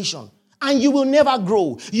condemnation. And you will never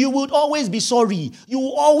grow. You will always be sorry. You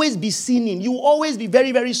will always be sinning. You will always be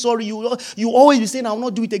very, very sorry. You will always be saying, I will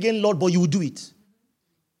not do it again, Lord, but you will do it.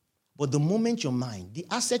 But the moment your mind, the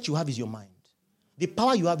asset you have is your mind. The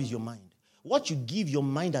power you have is your mind. What you give your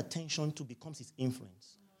mind attention to becomes its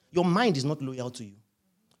influence. Your mind is not loyal to you.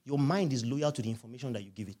 Your mind is loyal to the information that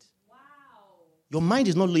you give it. Wow. Your mind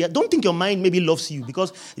is not loyal. Don't think your mind maybe loves you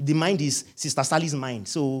because the mind is Sister Sally's mind.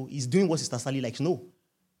 So he's doing what Sister Sally likes. No.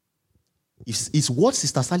 It's what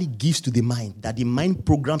Sister Sally gives to the mind that the mind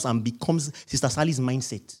programs and becomes Sister Sally's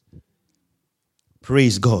mindset.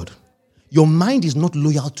 Praise God. Your mind is not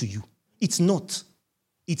loyal to you. It's not.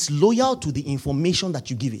 It's loyal to the information that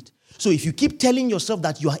you give it. So if you keep telling yourself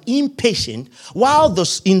that you are impatient, while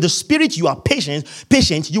in the spirit you are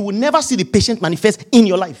patient, you will never see the patient manifest in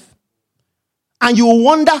your life. And you will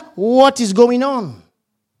wonder what is going on.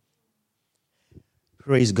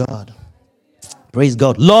 Praise God. Praise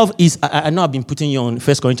God. Love is, I know I've been putting you on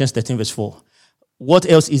 1 Corinthians 13 verse 4. What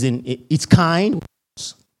else is in it? It's kind.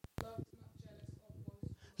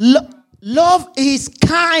 Love is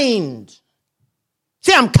kind.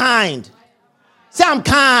 Say I'm kind. Say I'm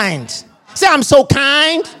kind. Say I'm so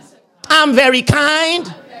kind. I'm very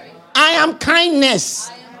kind. I am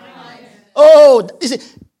kindness. Oh,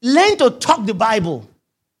 learn to talk the Bible.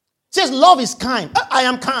 It says love is kind. I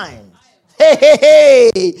am kind. Hey.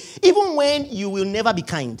 Even when you will never be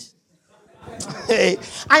kind.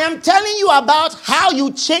 I am telling you about how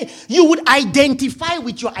you change. You would identify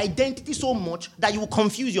with your identity so much that you will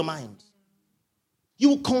confuse your mind. You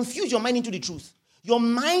will confuse your mind into the truth. Your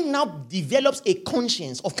mind now develops a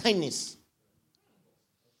conscience of kindness.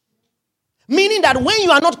 Meaning that when you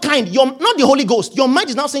are not kind, you're not the Holy Ghost. Your mind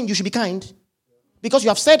is now saying you should be kind. Because you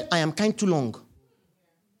have said, I am kind too long.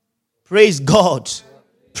 Praise God.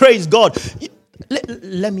 Praise God.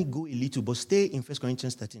 Let me go a little, but stay in 1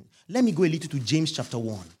 Corinthians 13. Let me go a little to James chapter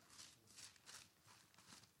 1.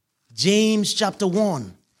 James chapter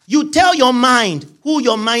 1. You tell your mind who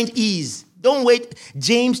your mind is. Don't wait.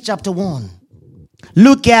 James chapter 1.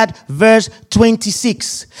 Look at verse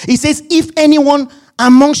 26. It says, if anyone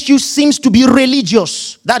amongst you seems to be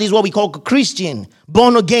religious, that is what we call a Christian,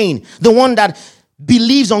 born again, the one that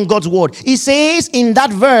believes on God's word. It says in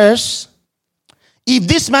that verse, if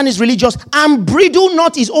this man is religious and bridle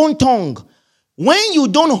not his own tongue. When you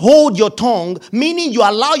don't hold your tongue, meaning you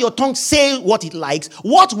allow your tongue say what it likes,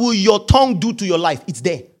 what will your tongue do to your life? It's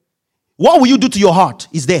there. What will you do to your heart?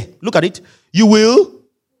 It's there. Look at it. You will.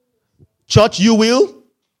 Church, you will.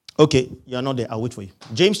 Okay, you are not there. I'll wait for you.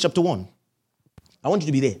 James chapter 1. I want you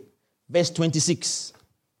to be there. Verse 26.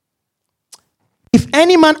 If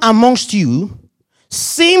any man amongst you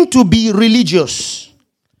seem to be religious,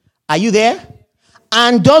 are you there?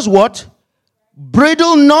 And does what?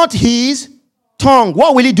 Bridle not his tongue.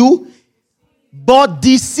 What will he do? But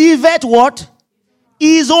deceiveth what?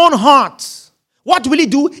 His own heart. What will he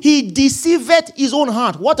do? He deceiveth his own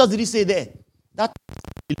heart. What does he say there? That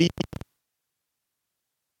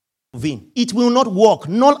vain. It will not work,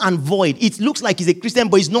 null and void. It looks like he's a Christian,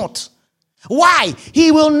 but he's not. Why?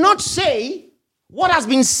 He will not say what has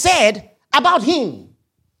been said about him.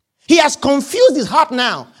 He has confused his heart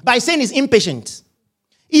now by saying he's impatient.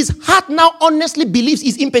 His heart now honestly believes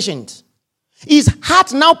he's impatient. His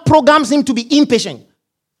heart now programs him to be impatient.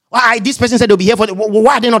 Why? This person said they'll be here for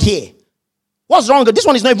why are they not here? What's wrong? This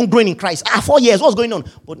one is not even growing in Christ. 4 years, what's going on?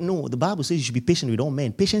 But no, the Bible says you should be patient with all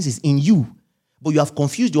men. Patience is in you. But you have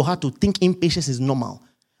confused your heart to think impatience is normal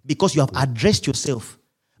because you have addressed yourself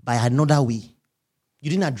by another way. You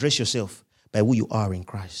didn't address yourself by who you are in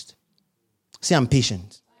Christ. Say, I'm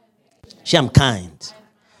patient. Say, I'm kind.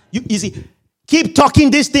 You see, keep talking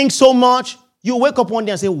this thing so much, you wake up one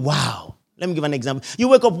day and say, wow. Let me give an example. You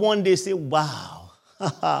wake up one day and say, wow,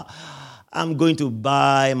 I'm going to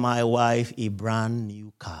buy my wife a brand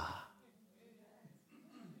new car.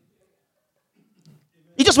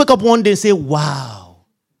 You just wake up one day and say, wow,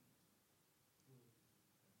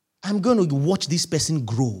 I'm going to watch this person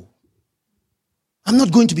grow. I'm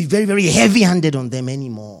not going to be very, very heavy-handed on them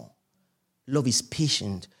anymore. Love is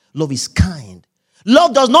patient. Love is kind.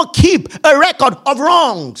 Love does not keep a record of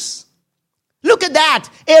wrongs. Look at that.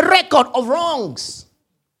 A record of wrongs.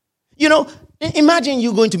 You know, imagine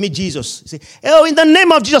you going to meet Jesus. Say, oh, in the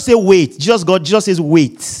name of Jesus, say, wait. Jesus says,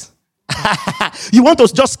 wait. You want to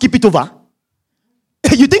just skip it over?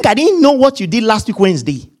 You think I didn't know what you did last week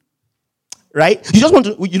Wednesday? Right? You don't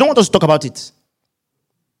want us to talk about it.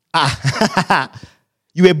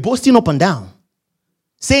 You were boasting up and down,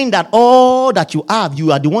 saying that all that you have,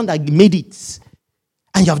 you are the one that made it.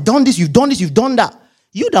 And you have done this, you've done this, you've done that.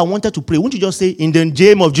 You that wanted to pray, won't you just say, in the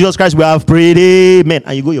name of Jesus Christ, we have prayed, amen,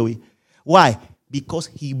 and you go your way. Why? Because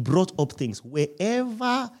he brought up things.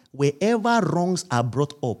 Wherever wrongs are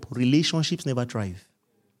brought up, relationships never thrive.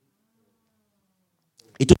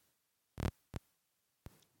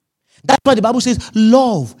 That's why the Bible says,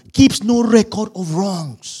 love keeps no record of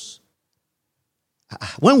wrongs.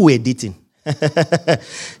 When we were dating,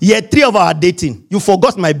 year 3 of our dating, you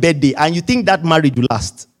forgot my birthday and you think that marriage will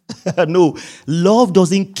last. No, love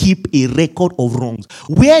doesn't keep a record of wrongs.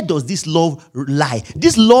 Where does this love lie?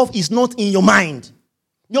 This love is not in your mind.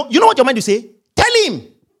 You know what your mind will say? Tell him.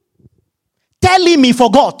 Tell him he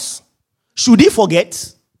forgot. Should he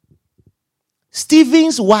forget?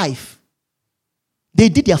 Stephen's wife, they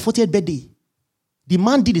did their 40th birthday. The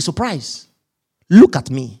man did a surprise. Look at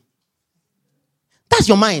me. That's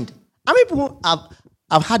your mind. How many people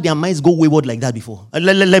have had their minds go wayward like that before?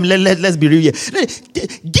 Let's be real here.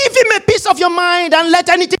 Give him a piece of your mind and let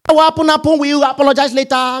anything that will happen. We'll apologize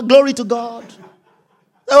later. Glory to God.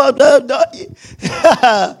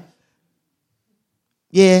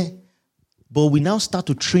 Yeah. But we now start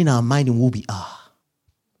to train our mind in who we are.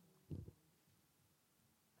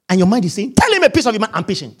 And your mind is saying, tell him a piece of your mind. I'm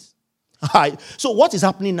patient. All right. So what is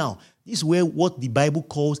happening now? This is where what the Bible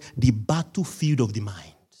calls the battlefield of the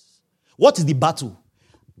mind. What is the battle?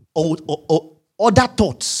 Other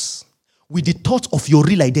thoughts with the thoughts of your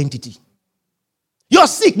real identity. You're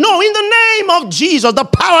sick. No, in the name of Jesus, the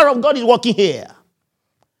power of God is working here.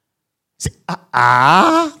 Say,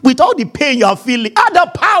 with all the pain you are feeling,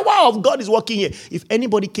 the power of God is working here. If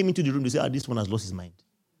anybody came into the room, they say, this one has lost his mind.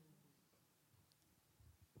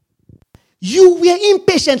 You were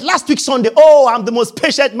impatient last week Sunday. Oh, I'm the most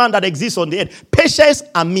patient man that exists on the earth. Patience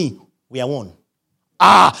and me, we are one.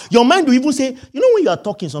 Your mind will even say, when you are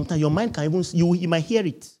talking sometimes, your mind can even, you might hear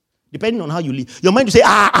it, depending on how you live. Your mind will say,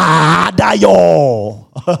 Dayo.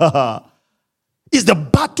 It's the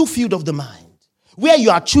battlefield of the mind, where you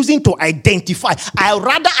are choosing to identify. I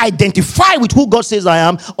rather identify with who God says I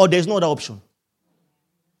am, or there's no other option.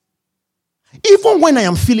 Even when I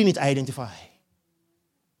am feeling it, I identify.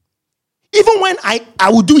 Even when I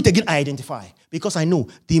will do it again, I identify. Because I know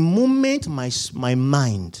the moment my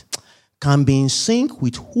mind can be in sync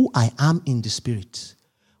with who I am in the spirit,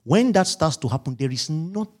 when that starts to happen, there is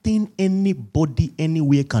nothing anybody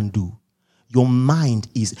anywhere can do. Your mind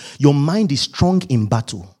is strong in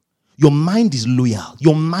battle. Your mind is loyal.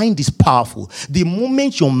 Your mind is powerful. The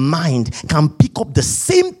moment your mind can pick up the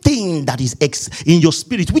same thing that is in your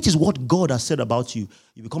spirit, which is what God has said about you,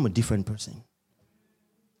 you become a different person.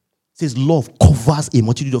 It says love covers a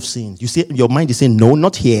multitude of sins. You say your mind is saying, no,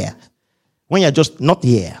 not here. When you're just not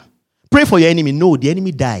here. Pray for your enemy. No, the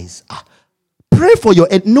enemy dies. Pray for your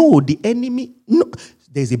enemy. No, the enemy. No.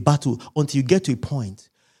 There's a battle until you get to a point.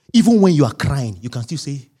 Even when you are crying, you can still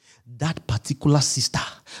say, that particular sister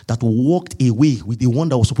that walked away with the one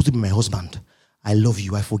that was supposed to be my husband, I love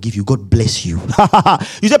you. I forgive you. God bless you.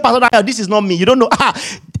 You say, Pastor, this is not me. You don't know.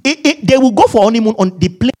 They will go for honeymoon on the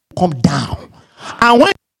plane come down. And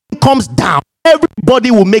when it comes down,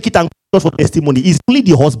 Everybody will make it and go for testimony. It's only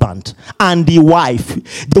the husband and the wife.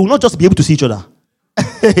 They will not just be able to see each other.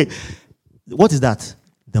 What is that?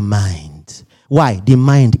 The mind. Why? The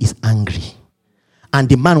mind is angry. And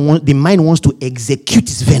the mind wants to execute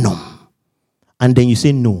its venom. And then you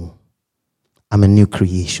say, no, I'm a new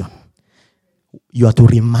creation. You have to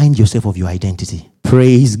remind yourself of your identity.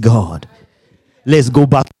 Praise God. Let's go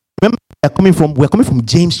back. Remember, we're coming from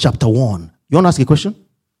James chapter 1. You want to ask a question?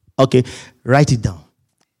 Okay, write it down.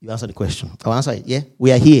 You answer the question. I'll answer it. Yeah?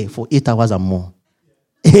 We are here for 8 hours and more.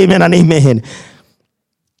 Amen and amen.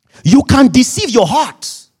 You can deceive your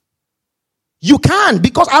heart. You can,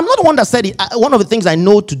 because I'm not the one that said it. One of the things I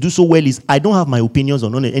know to do so well is I don't have my opinions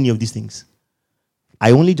on any of these things.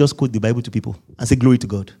 I only just quote the Bible to people and say glory to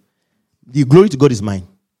God. The glory to God is mine.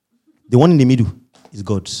 The one in the middle is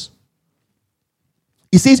God's.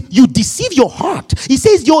 He says, you deceive your heart. He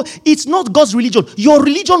says, it's not God's religion. Your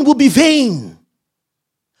religion will be vain.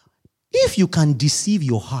 If you can deceive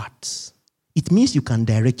your heart, it means you can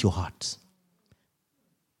direct your heart.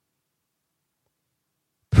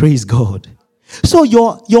 Praise God. So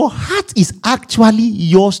your heart is actually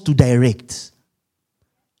yours to direct.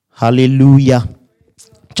 Hallelujah.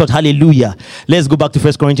 Church, hallelujah. Let's go back to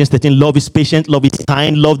 1 Corinthians 13. Love is patient. Love is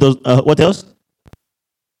kind. Love does, what else?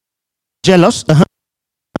 Jealous.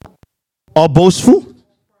 Or boastful.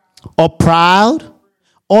 Or proud.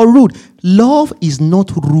 Or rude. Love is not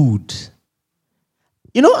rude.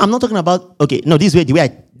 You know, I'm not talking about, okay, no, this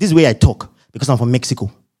is way I talk because I'm from Mexico.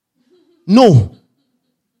 No.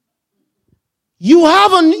 You're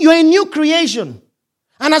a new creation.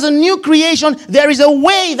 And as a new creation, there is a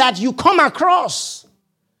way that you come across.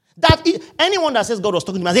 Anyone that says God was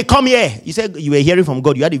talking to me, I say, come here. You said you were hearing from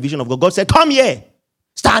God. You had a vision of God. God said, come here.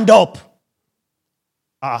 Stand up.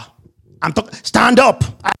 Stand up.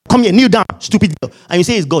 Come here. Kneel down. Stupid girl. And you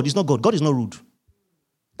say it's God. It's not God. God is not rude.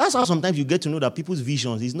 That's how sometimes you get to know that people's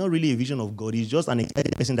visions is not really a vision of God. It's just an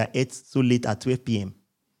excited person that ate so late at 12 p.m.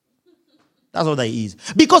 That's what that is.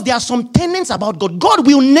 Because there are some tenets about God. God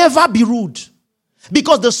will never be rude.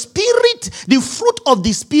 Because the spirit, the fruit of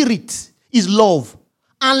the spirit is love.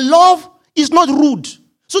 And love is not rude.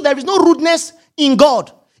 So there is no rudeness in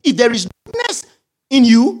God. If there is rudeness in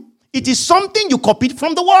you, it is something you copied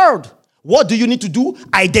from the world. What do you need to do?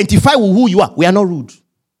 Identify with who you are. We are not rude.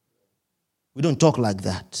 We don't talk like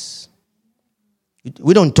that.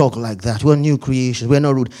 We don't talk like that. We're new creations. We're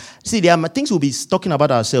not rude. See, there are things we'll be talking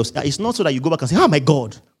about ourselves. It's not so that you go back and say, oh my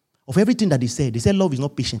God, of everything that they said love is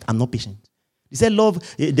not patient. I'm not patient. They said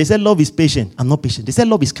love is patient. I'm not patient. They said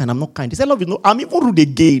love is kind. I'm not kind. They said love is not, I'm even rude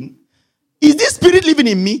again. Is this spirit living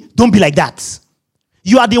in me? Don't be like that.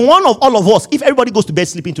 You are the one of all of us. If everybody goes to bed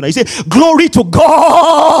sleeping tonight, you say, glory to God.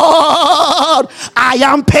 I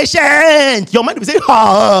am patient. Your mind will say,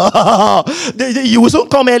 you will soon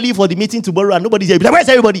come early for the meeting tomorrow and nobody's here. Like, where's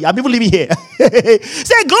everybody? I'm even living here.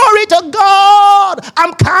 Say, glory to God.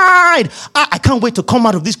 I'm kind. I can't wait to come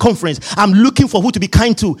out of this conference. I'm looking for who to be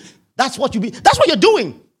kind to. That's what you're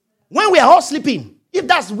doing. When we are all sleeping, if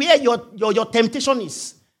that's where your temptation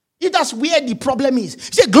is, if that's where the problem is,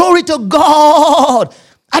 say, glory to God.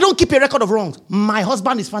 I don't keep a record of wrongs. My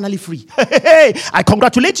husband is finally free. I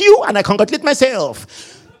congratulate you and I congratulate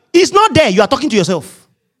myself. He's not there. You are talking to yourself.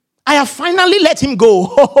 I have finally let him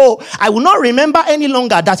go. I will not remember any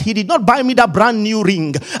longer that he did not buy me that brand new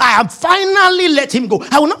ring. I have finally let him go.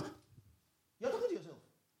 I will not. You're talking to yourself.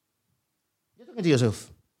 You're talking to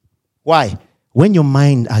yourself. Why? When your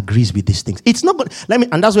mind agrees with these things, it's not good.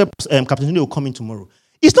 And that's where Captain Tony will come in tomorrow.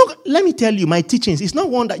 It's not, let me tell you, my teachings, it's not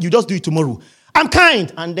one that you just do it tomorrow. I'm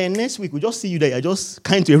kind. And then next week, we'll just see you there. You're just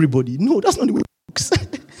kind to everybody. No, that's not the way it works.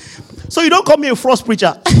 So you don't call me a false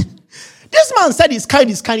preacher. This man said he's kind.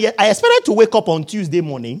 I expected to wake up on Tuesday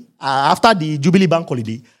morning after the Jubilee Bank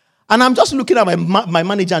holiday. And I'm just looking at my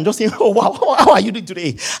manager and just saying, oh, wow, how are you doing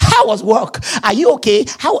today? How was work? Are you okay?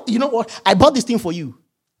 You know what? I bought this thing for you.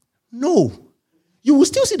 No. You will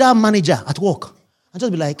still see that manager at work and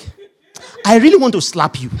just be like, I really want to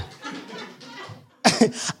slap you.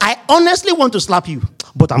 I honestly want to slap you,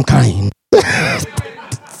 but I'm kind.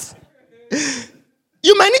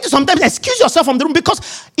 You might need to sometimes excuse yourself from the room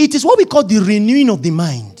because it is what we call the renewing of the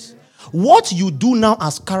mind. What you do now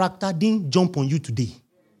as character didn't jump on you today.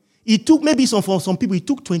 It took maybe for some people, it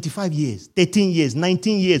took 25 years, 13 years,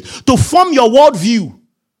 19 years to form your worldview.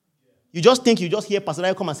 You just think you just hear Pastor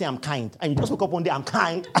Dayo come and say, I'm kind. And you just wake up one day, I'm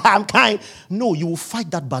kind. I'm kind. No, you will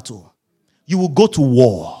fight that battle. You will go to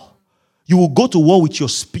war. You will go to war with your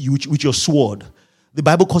sword. The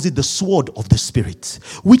Bible calls it the sword of the Spirit,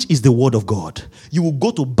 which is the word of God. You will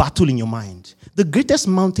go to battle in your mind. The greatest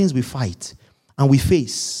mountains we fight and we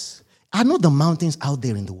face are not the mountains out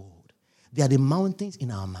there in the world. They are the mountains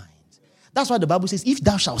in our minds. That's why the Bible says, if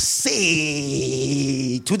thou shalt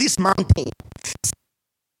say to this mountain,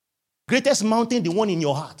 greatest mountain, the one in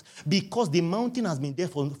your heart, because the mountain has been there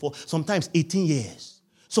for sometimes 18 years,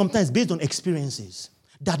 sometimes based on experiences.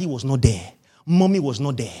 Daddy was not there. Mommy was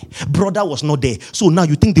not there. Brother was not there. So now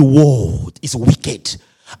you think the world is wicked.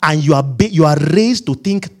 And you are raised to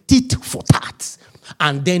think tit for tat.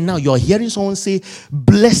 And then now you're hearing someone say,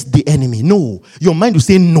 bless the enemy. No. Your mind will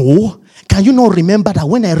say, no. Can you not remember that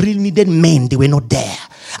when I really needed men, they were not there?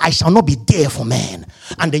 I shall not be there for men.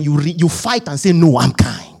 And then you fight and say, no, I'm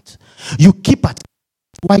kind. You keep at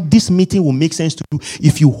why this meeting will make sense to you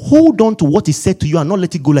if you hold on to what is said to you and not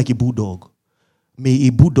let it go like a bulldog. May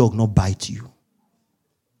a bulldog not bite you.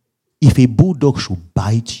 If a bulldog should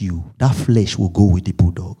bite you, that flesh will go with the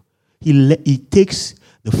bulldog. He takes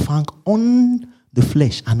the fang on the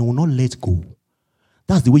flesh and will not let go.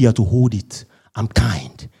 That's the way you have to hold it. I'm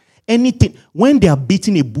kind. Anything, when they are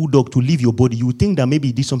beating a bulldog to leave your body, you think that maybe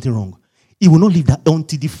he did something wrong. He will not leave that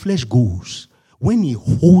until the flesh goes. When he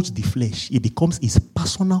holds the flesh, it becomes his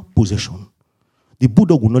personal possession. The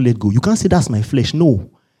bulldog will not let go. You can't say that's my flesh. No,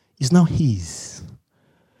 it's now his.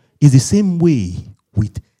 It's the same way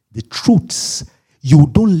with the truths. You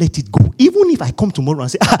don't let it go. Even if I come tomorrow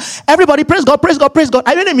and say, everybody praise God, praise God, praise God.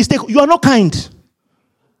 I made a mistake. You are not kind.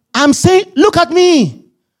 I'm saying, look at me.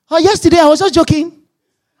 Yesterday I was just joking.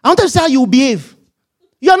 I wanted to say how you will behave.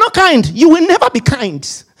 You are not kind. You will never be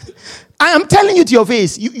kind. I am telling you to your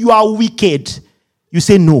face, you are wicked. You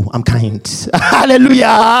say, no, I'm kind.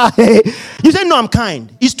 Hallelujah. You say, no, I'm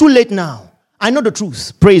kind. It's too late now. I know the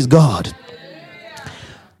truth. Praise God.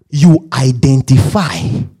 You identify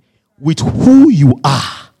with who you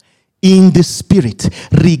are in the spirit,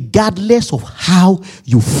 regardless of how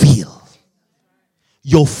you feel.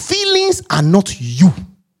 Your feelings are not you.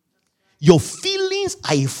 Your feelings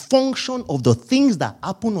are a function of the things that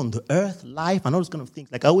happen on the earth, life, and all those kind of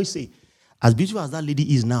things. Like I always say, as beautiful as that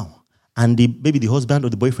lady is now, and maybe the husband or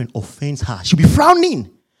the boyfriend offends her, she'll be frowning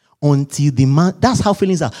until the man, that's how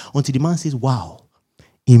feelings are, until the man says, wow,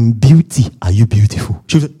 in beauty are you beautiful.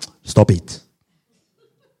 She'll say, stop it.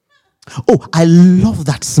 Oh, I love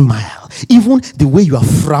that smile. Even the way you are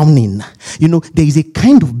frowning. You know, there is a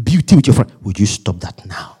kind of beauty with your frown. Would you stop that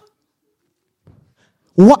now?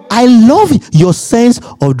 What I love your sense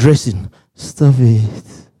of dressing. Stop it.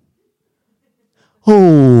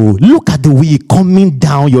 Oh, look at the way coming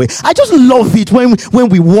down your head. I just love it when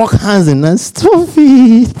we walk hands in hand. Stop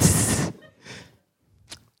it.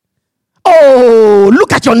 Oh,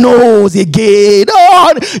 look at your nose again.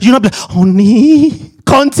 Oh, you're not like, honey.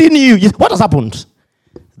 Continue. What has happened?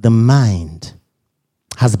 The mind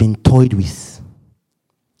has been toyed with.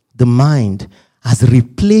 The mind has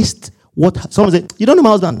replaced what someone said, you don't know my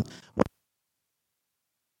husband.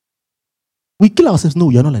 We kill ourselves. No,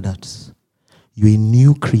 you're not like that. You're a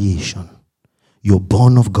new creation. You're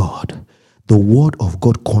born of God. The word of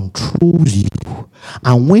God controls you.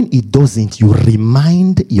 And when it doesn't, you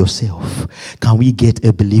remind yourself. Can we get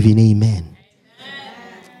a believing amen?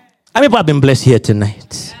 How many people have been blessed here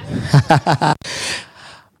tonight? How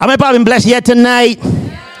many people have been blessed here tonight?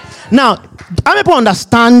 Now, how many people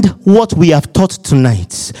understand what we have taught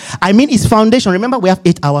tonight? I mean, it's foundation. Remember, we have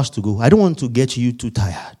 8 hours to go. I don't want to get you too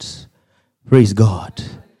tired. Praise God.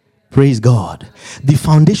 Praise God. The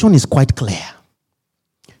foundation is quite clear.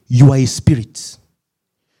 You are a spirit.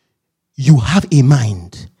 You have a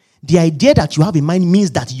mind. The idea that you have a mind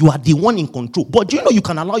means that you are the one in control. But do you know you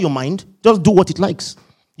can allow your mind just do what it likes?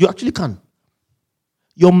 You actually can.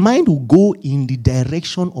 Your mind will go in the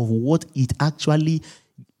direction of what it actually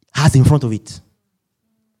has in front of it.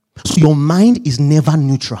 So your mind is never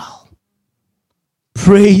neutral.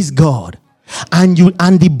 Praise God. And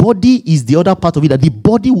the body is the other part of it, that the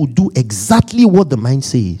body will do exactly what the mind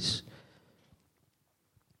says.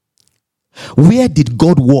 Where did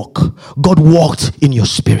God walk? God walked in your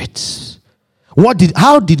spirit. What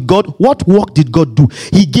work did God do?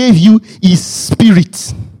 He gave you his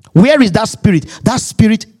spirit. Where is that spirit? That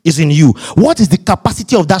spirit is in you. What is the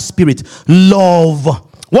capacity of that spirit? Love.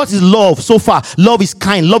 What is love so far? Love is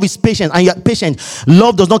kind. Love is patient. And you're patient.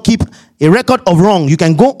 Love does not keep a record of wrong. You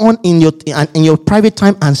can go on in your private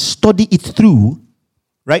time and study it through.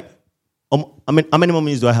 Right? How many more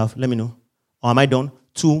minutes do I have? Let me know. Or am I done?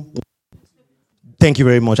 2. Thank you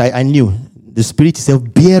very much. I knew. The Spirit itself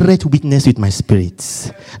beareth witness with my spirit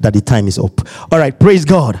that the time is up. All right, praise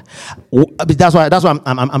God. That's why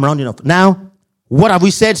I'm rounding up. Now, what have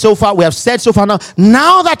we said so far? We have said so far now.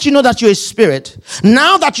 Now that you know that you're a spirit,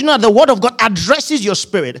 now that you know that the word of God addresses your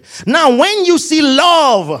spirit, now when you see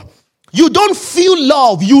love, You don't feel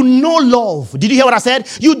love. You know love. Did you hear what I said?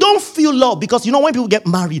 You don't feel love because you know when people get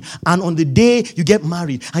married and on the day you get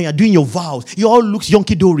married and you're doing your vows, you all looks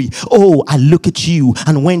yonky-dory. Oh, I look at you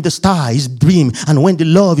and when the star is dream and when the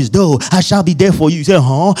love is dull, I shall be there for you. You say,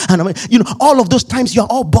 huh? And all of those times you're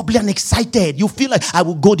all bubbly and excited. You feel like I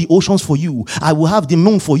will go the oceans for you. I will have the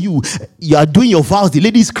moon for you. You are doing your vows. The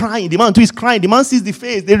lady is crying. The man too is crying. The man sees the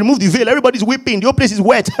face. They remove the veil. Everybody's weeping. The whole place is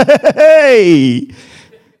wet. Hey!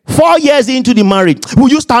 4 years into the marriage, will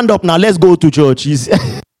you stand up now? Let's go to church. So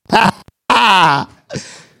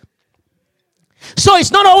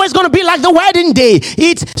it's not always going to be like the wedding day.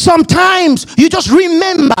 It's sometimes you just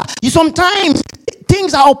remember. Sometimes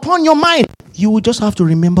things are upon your mind. You will just have to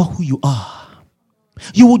remember who you are.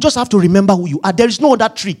 You will just have to remember who you are. There is no other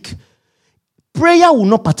trick. Prayer will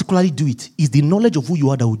not particularly do it. It's the knowledge of who you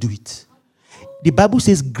are that will do it. The Bible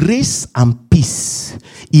says grace and peace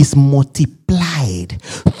is multiplied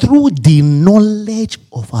through the knowledge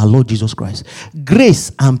of our Lord Jesus Christ.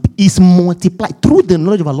 Grace and peace is multiplied through the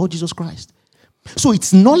knowledge of our Lord Jesus Christ. So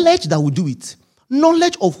it's knowledge that will do it.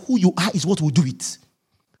 Knowledge of who you are is what will do it.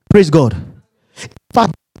 Praise God.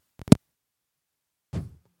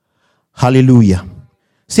 Hallelujah.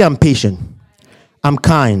 Say, I'm patient. I'm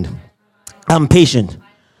kind. I'm patient.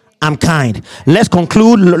 I'm kind. Let's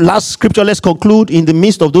conclude. Last scripture, let's conclude. In the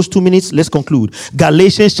midst of those 2 minutes, let's conclude.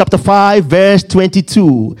 Galatians chapter 5, verse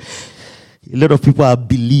 22. A lot of people have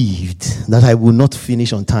believed that I will not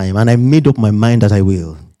finish on time, and I made up my mind that I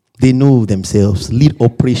will. They know themselves. Lead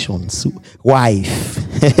operations. Wife.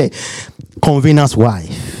 Convener's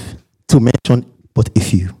wife. To mention but a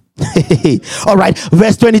few. All right.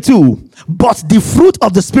 Verse 22. But the fruit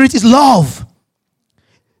of the Spirit is love.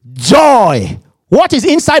 Joy. What is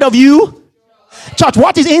inside of you? Church,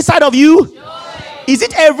 what is inside of you? Joy. Is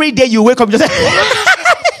it every day you wake up and just say,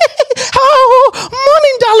 oh,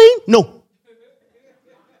 morning, darling? No.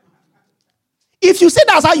 If you say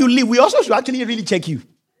that's how you live, we also should actually really check you.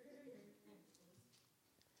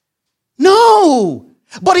 No.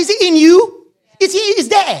 But is it in you? It's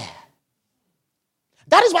there.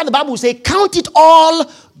 That is why the Bible will say, count it all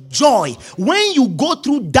joy when you go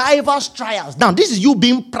through diverse trials. Now, this is you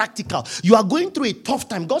being practical. You are going through a tough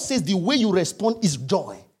time. God says the way you respond is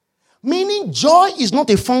joy. Meaning, joy is not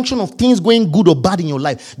a function of things going good or bad in your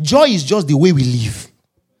life. Joy is just the way we live.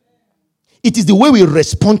 It is the way we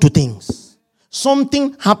respond to things.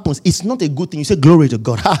 Something happens. It's not a good thing. You say, glory to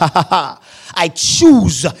God. I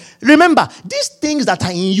choose. Remember, these things that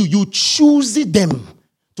are in you, you choose them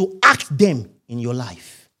to act them in your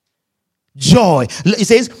life. Joy. It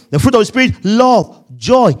says, the fruit of the Spirit, love,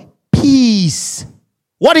 joy, peace.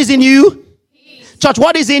 What is in you? Peace. Church,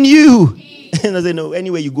 what is in you? And I say, no,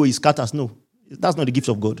 anywhere you go, it scatters. No, that's not the gift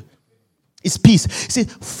of God. It's peace. It says,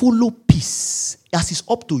 follow peace. As it's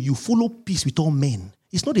up to you, follow peace with all men.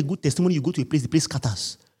 It's not a good testimony. You go to a place, the place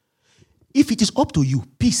scatters. If it is up to you,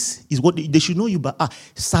 peace is what they should know you by.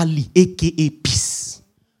 Sally, a.k.a. peace.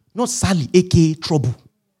 Not Sally, a.k.a. trouble.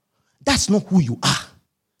 That's not who you are.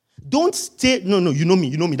 Don't stay. No, you know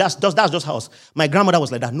me. That's just how my grandmother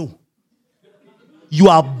was like that. No. You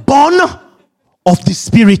are born of the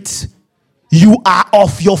Spirit. You are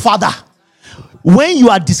of your Father. When you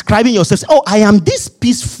are describing yourself, oh, I am this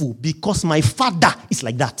peaceful because my Father is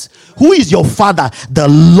like that. Who is your Father? The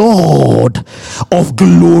Lord of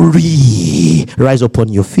glory. Rise upon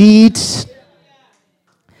your feet.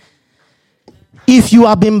 If you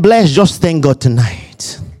have been blessed, just thank God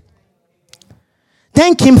tonight.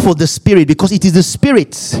 Thank Him for the Spirit, because it is the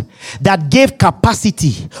Spirit that gave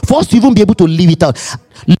capacity for us to even be able to live it out.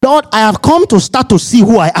 Lord, I have come to start to see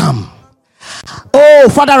who I am. Oh,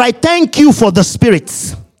 Father, I thank you for the Spirit.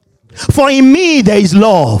 For in me there is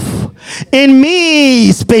love. In me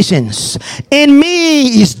is patience. In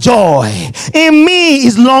me is joy. In me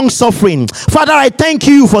is long suffering. Father, I thank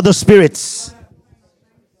you for the Spirit.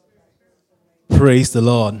 Praise the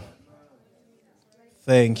Lord.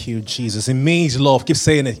 Thank you, Jesus. In me is love. Keep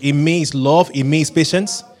saying it. In me is love. In me is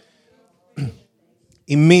patience.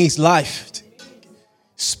 In me is life.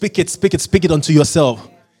 Speak it unto yourself.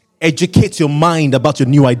 Educate your mind about your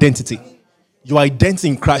new identity. Your identity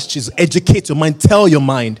in Christ Jesus. Educate your mind. Tell your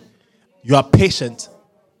mind. You are patient.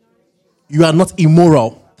 You are not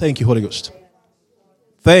immoral. Thank you, Holy Ghost.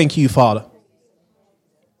 Thank you, Father.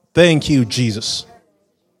 Thank you, Jesus.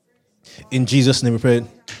 In Jesus' name we pray.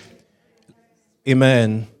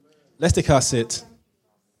 Amen. Let's take our seat.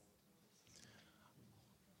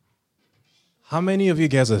 How many of you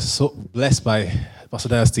guys are so blessed by Pastor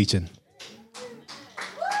Daya's teaching?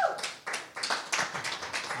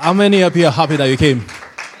 How many of you are happy that you came?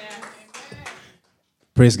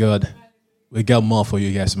 Praise God. We got more for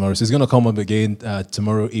you guys tomorrow. So it's going to come up again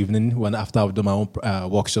tomorrow evening when after I've done my own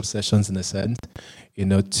workshop sessions in a sense,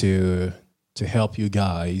 to help you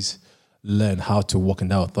guys learn how to walk in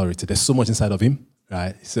that authority. There's so much inside of him,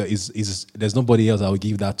 right? So there's nobody else I will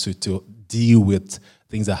give that to deal with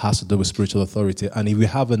things that has to do with spiritual authority. And if we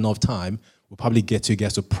have enough time, we'll probably get you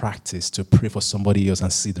guys to practice, to pray for somebody else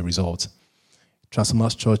and see the results.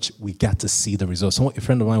 Transformers Church, we got to see the results. A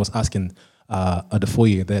friend of mine was asking at the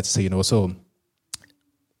foyer there to say, so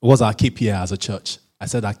what's our KPI as a church? I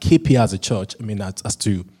said our KPI as a church,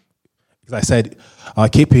 because I said our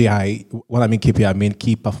KPI, when I mean KPI, I mean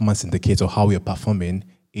key performance indicator, how we are performing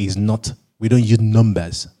is not, we don't use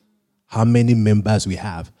numbers, how many members we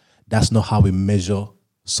have. That's not how we measure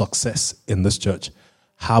success in this church.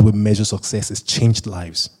 How we measure success is changed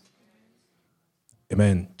lives.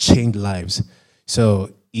 Amen. Changed lives.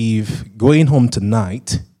 So if going home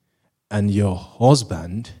tonight and your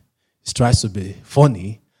husband tries to be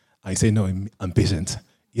funny, I say, no, I'm patient.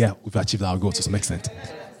 Yeah, we've achieved our goal to some extent.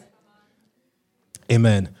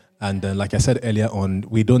 Amen. And like I said earlier on,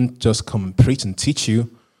 we don't just come and preach and teach you.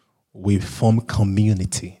 We form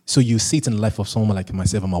community. So you see it in the life of someone like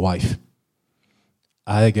myself and my wife.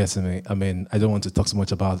 I guess, I don't want to talk so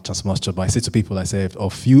much about Transformers Church, but I say to people, I say,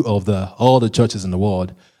 all the churches in the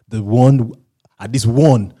world, at least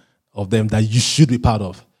one of them that you should be part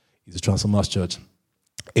of is the Transformers Church.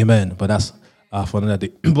 Amen. But that's for another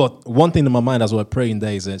day. But one thing in my mind as we're praying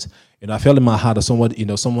there is that, I felt in my heart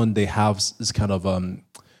that someone they have this kind of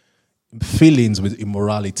feelings with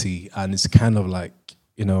immorality, and it's kind of like,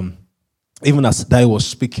 even as Dai was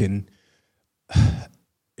speaking,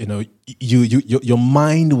 your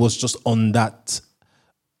mind was just on that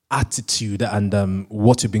attitude and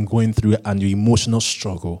what you've been going through and your emotional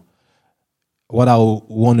struggle. What I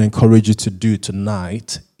want to encourage you to do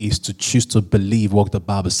tonight is to choose to believe what the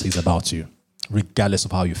Bible says about you, regardless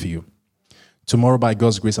of how you feel. Tomorrow, by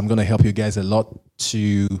God's grace, I'm going to help you guys a lot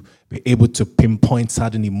to be able to pinpoint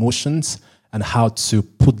certain emotions and how to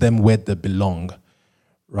put them where they belong,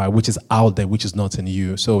 right? Which is out there, which is not in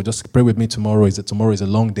you. So just pray with me tomorrow. Tomorrow is a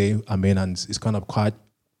long day, and it's kind of quite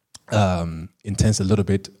intense a little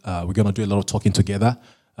bit. We're going to do a lot of talking together,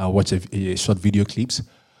 watch a short video clips.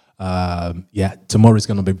 Tomorrow is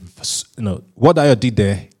going to be, what I did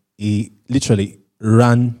there, he literally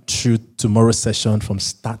ran through tomorrow's session from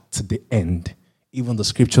start to the end. Even the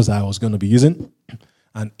scriptures I was going to be using,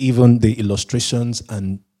 and even the illustrations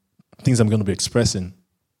and things I'm going to be expressing.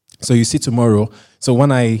 So you see tomorrow. So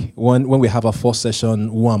when we have our first session,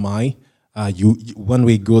 who am I? When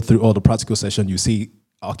we go through all the practical session, you see,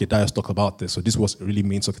 okay, Darius talk about this. So this was really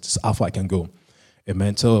means. So this is how far I can go.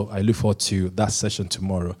 Amen. So I look forward to that session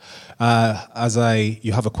tomorrow.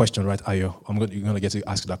 You have a question, right, Ayo? You're going to get to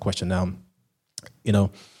ask that question now.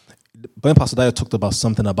 When Pastor Dio talked about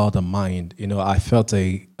something about the mind, I felt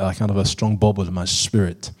a kind of a strong bubble in my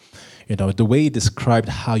spirit. The way he described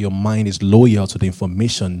how your mind is loyal to the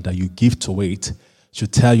information that you give to it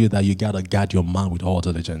should tell you that you got to guard your mind with all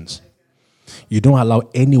diligence. You don't allow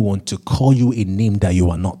anyone to call you a name that you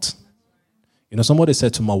are not. Somebody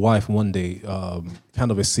said to my wife one day, kind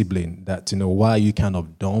of a sibling, that, why are you kind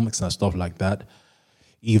of dumb and stuff like that?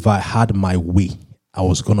 If I had my way, I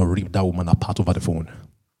was going to rip that woman apart over the phone.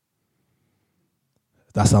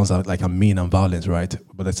 That sounds like I'm mean and violent, right?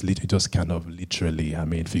 But that's just kind of literally,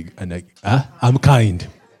 I'm kind.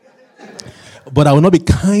 But I will not be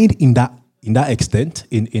kind in that extent,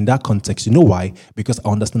 in that context. You know why? Because I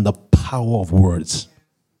understand the power of words.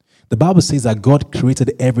 The Bible says that God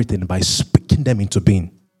created everything by speaking them into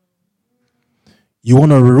being. You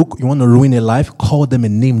want to ruin a life? Call them a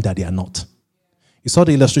name that they are not. You saw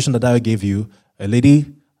the illustration that I gave you. A lady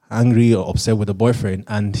angry or upset with a boyfriend,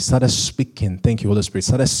 and he started speaking. Thank you, Holy Spirit.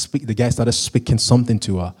 The guy started speaking something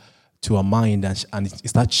to her mind, and it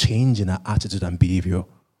started changing her attitude and behavior.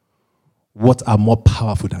 What are more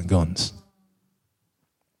powerful than guns?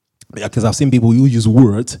 Because I've seen people who use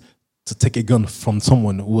words to take a gun from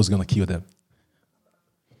someone who was going to kill them.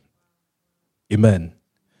 Amen.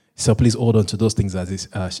 So please hold on to those things as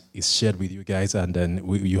is shared with you guys, and then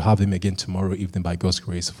you have them again tomorrow evening by God's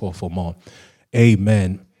grace for more.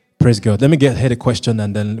 Amen. Praise God. Let me hear a question,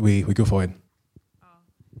 and then we go for it.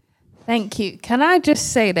 Thank you. Can I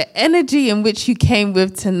just say the energy in which you came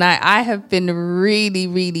with tonight, I have been really,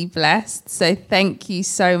 really blessed. So thank you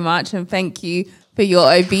so much, and thank you for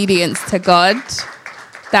your obedience to God.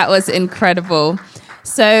 That was incredible.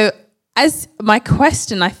 So as my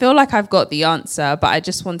question, I feel like I've got the answer, but I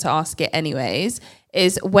just want to ask it anyways,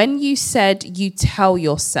 is when you said you tell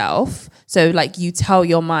yourself, so like you tell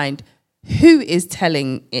your mind, who is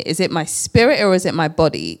telling it? Is it my spirit or is it my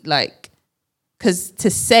body? Like, Because to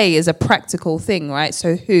say is a practical thing, right?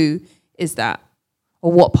 So who is that?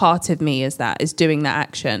 Or what part of me is that, is doing that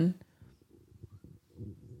action?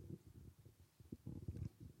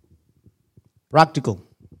 Practical.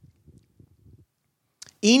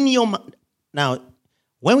 In your mind. Now,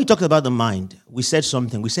 when we talked about the mind, we said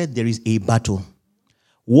something. We said there is a battle.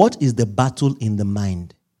 What is the battle in the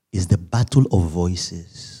mind? Is the battle of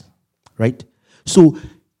voices. Right? So,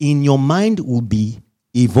 in your mind will be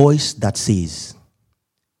a voice that says,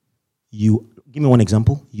 give me one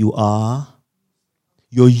example. You're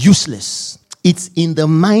useless. It's in the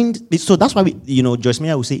mind. So that's why Joyce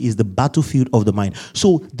Meyer will say is the battlefield of the mind.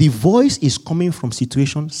 So the voice is coming from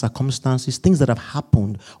situations, circumstances, things that have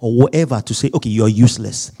happened or whatever to say, okay, you're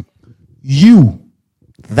useless.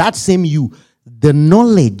 That same you, the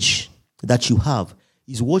knowledge that you have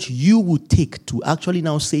is what you would take to actually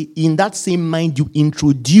now say, in that same mind you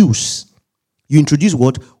introduce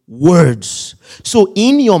what? Words. So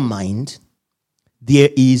in your mind, there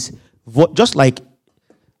is, just like,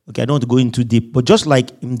 okay, I don't want to go into deep, but just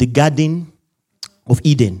like in the Garden of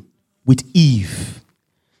Eden with Eve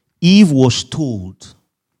was told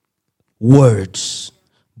words,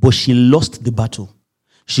 but she lost the battle.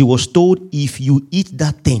 She was told, if you eat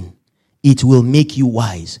that thing, it will make you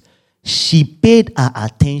wise. She paid her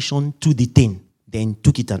attention to the thing, then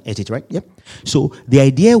took it and ate it, right? Yep. So the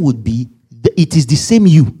idea would be, it is the same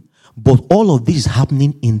you, but all of this is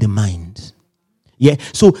happening in the mind. Yeah.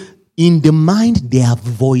 So in the mind, there are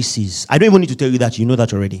voices. I don't even need to tell you that. You know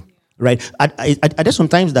that already, right? Are there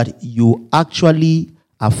sometimes that you actually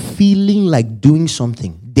are feeling like doing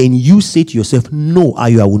something, then you say to yourself, no,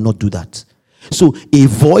 I will not do that. So a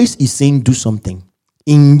voice is saying do something.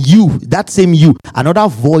 In you, that same you, another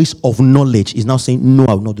voice of knowledge is now saying, no,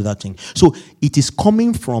 I will not do that thing. So it is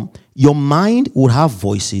coming from, your mind will have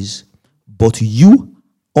voices, but you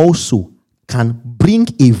also can bring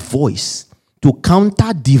a voice to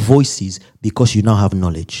counter the voices because you now have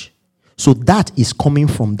knowledge. So that is coming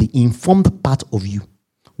from the informed part of you,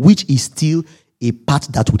 which is still a part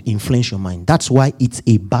that would influence your mind. That's why it's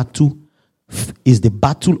a battle, is the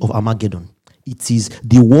battle of Armageddon. It is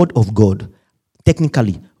the word of God,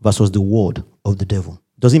 technically, versus the word of the devil.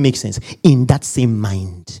 Does it make sense? In that same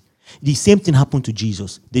mind. The same thing happened to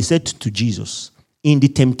Jesus. They said to Jesus, in the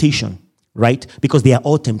temptation, right? Because they are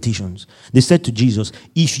all temptations. They said to Jesus,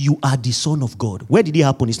 if you are the Son of God. Where did it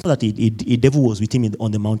happen? It's not that a devil was with him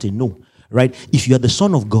on the mountain. No. Right? If you are the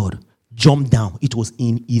Son of God, jump down. It was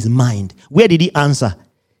in his mind. Where did he answer?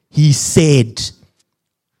 He said,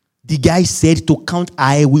 the guy said to count,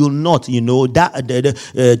 I will not,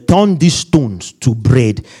 turn these stones to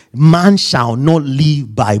bread. Man shall not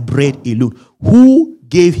live by bread alone. Who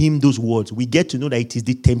gave him those words? We get to know that it is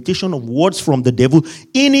the temptation of words from the devil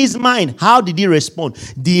in his mind. How did he respond?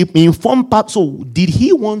 The informed part. So did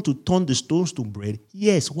he want to turn the stones to bread?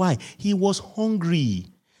 Yes. Why? He was hungry.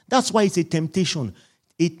 That's why it's a temptation.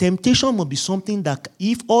 A temptation must be something that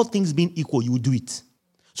if all things being equal, you will do it.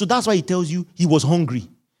 So that's why he tells you he was hungry.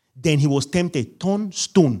 Then he was tempted, turn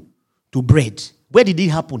stone to bread. Where did it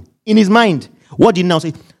happen? In his mind. What did he now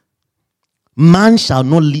say? Man shall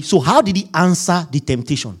not live. So how did he answer the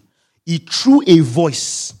temptation? He threw a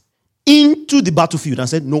voice into the battlefield and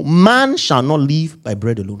said, no, man shall not live by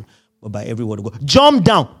bread alone, but by every word of God. Jump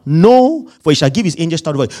down. No, for he shall give his angels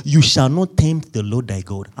charge over you. You shall not tempt the Lord thy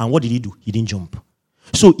God. And what did he do? He didn't jump.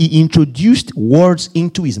 So he introduced words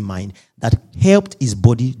into his mind that helped his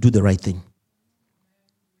body do the right thing.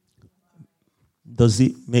 Does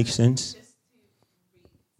it make sense?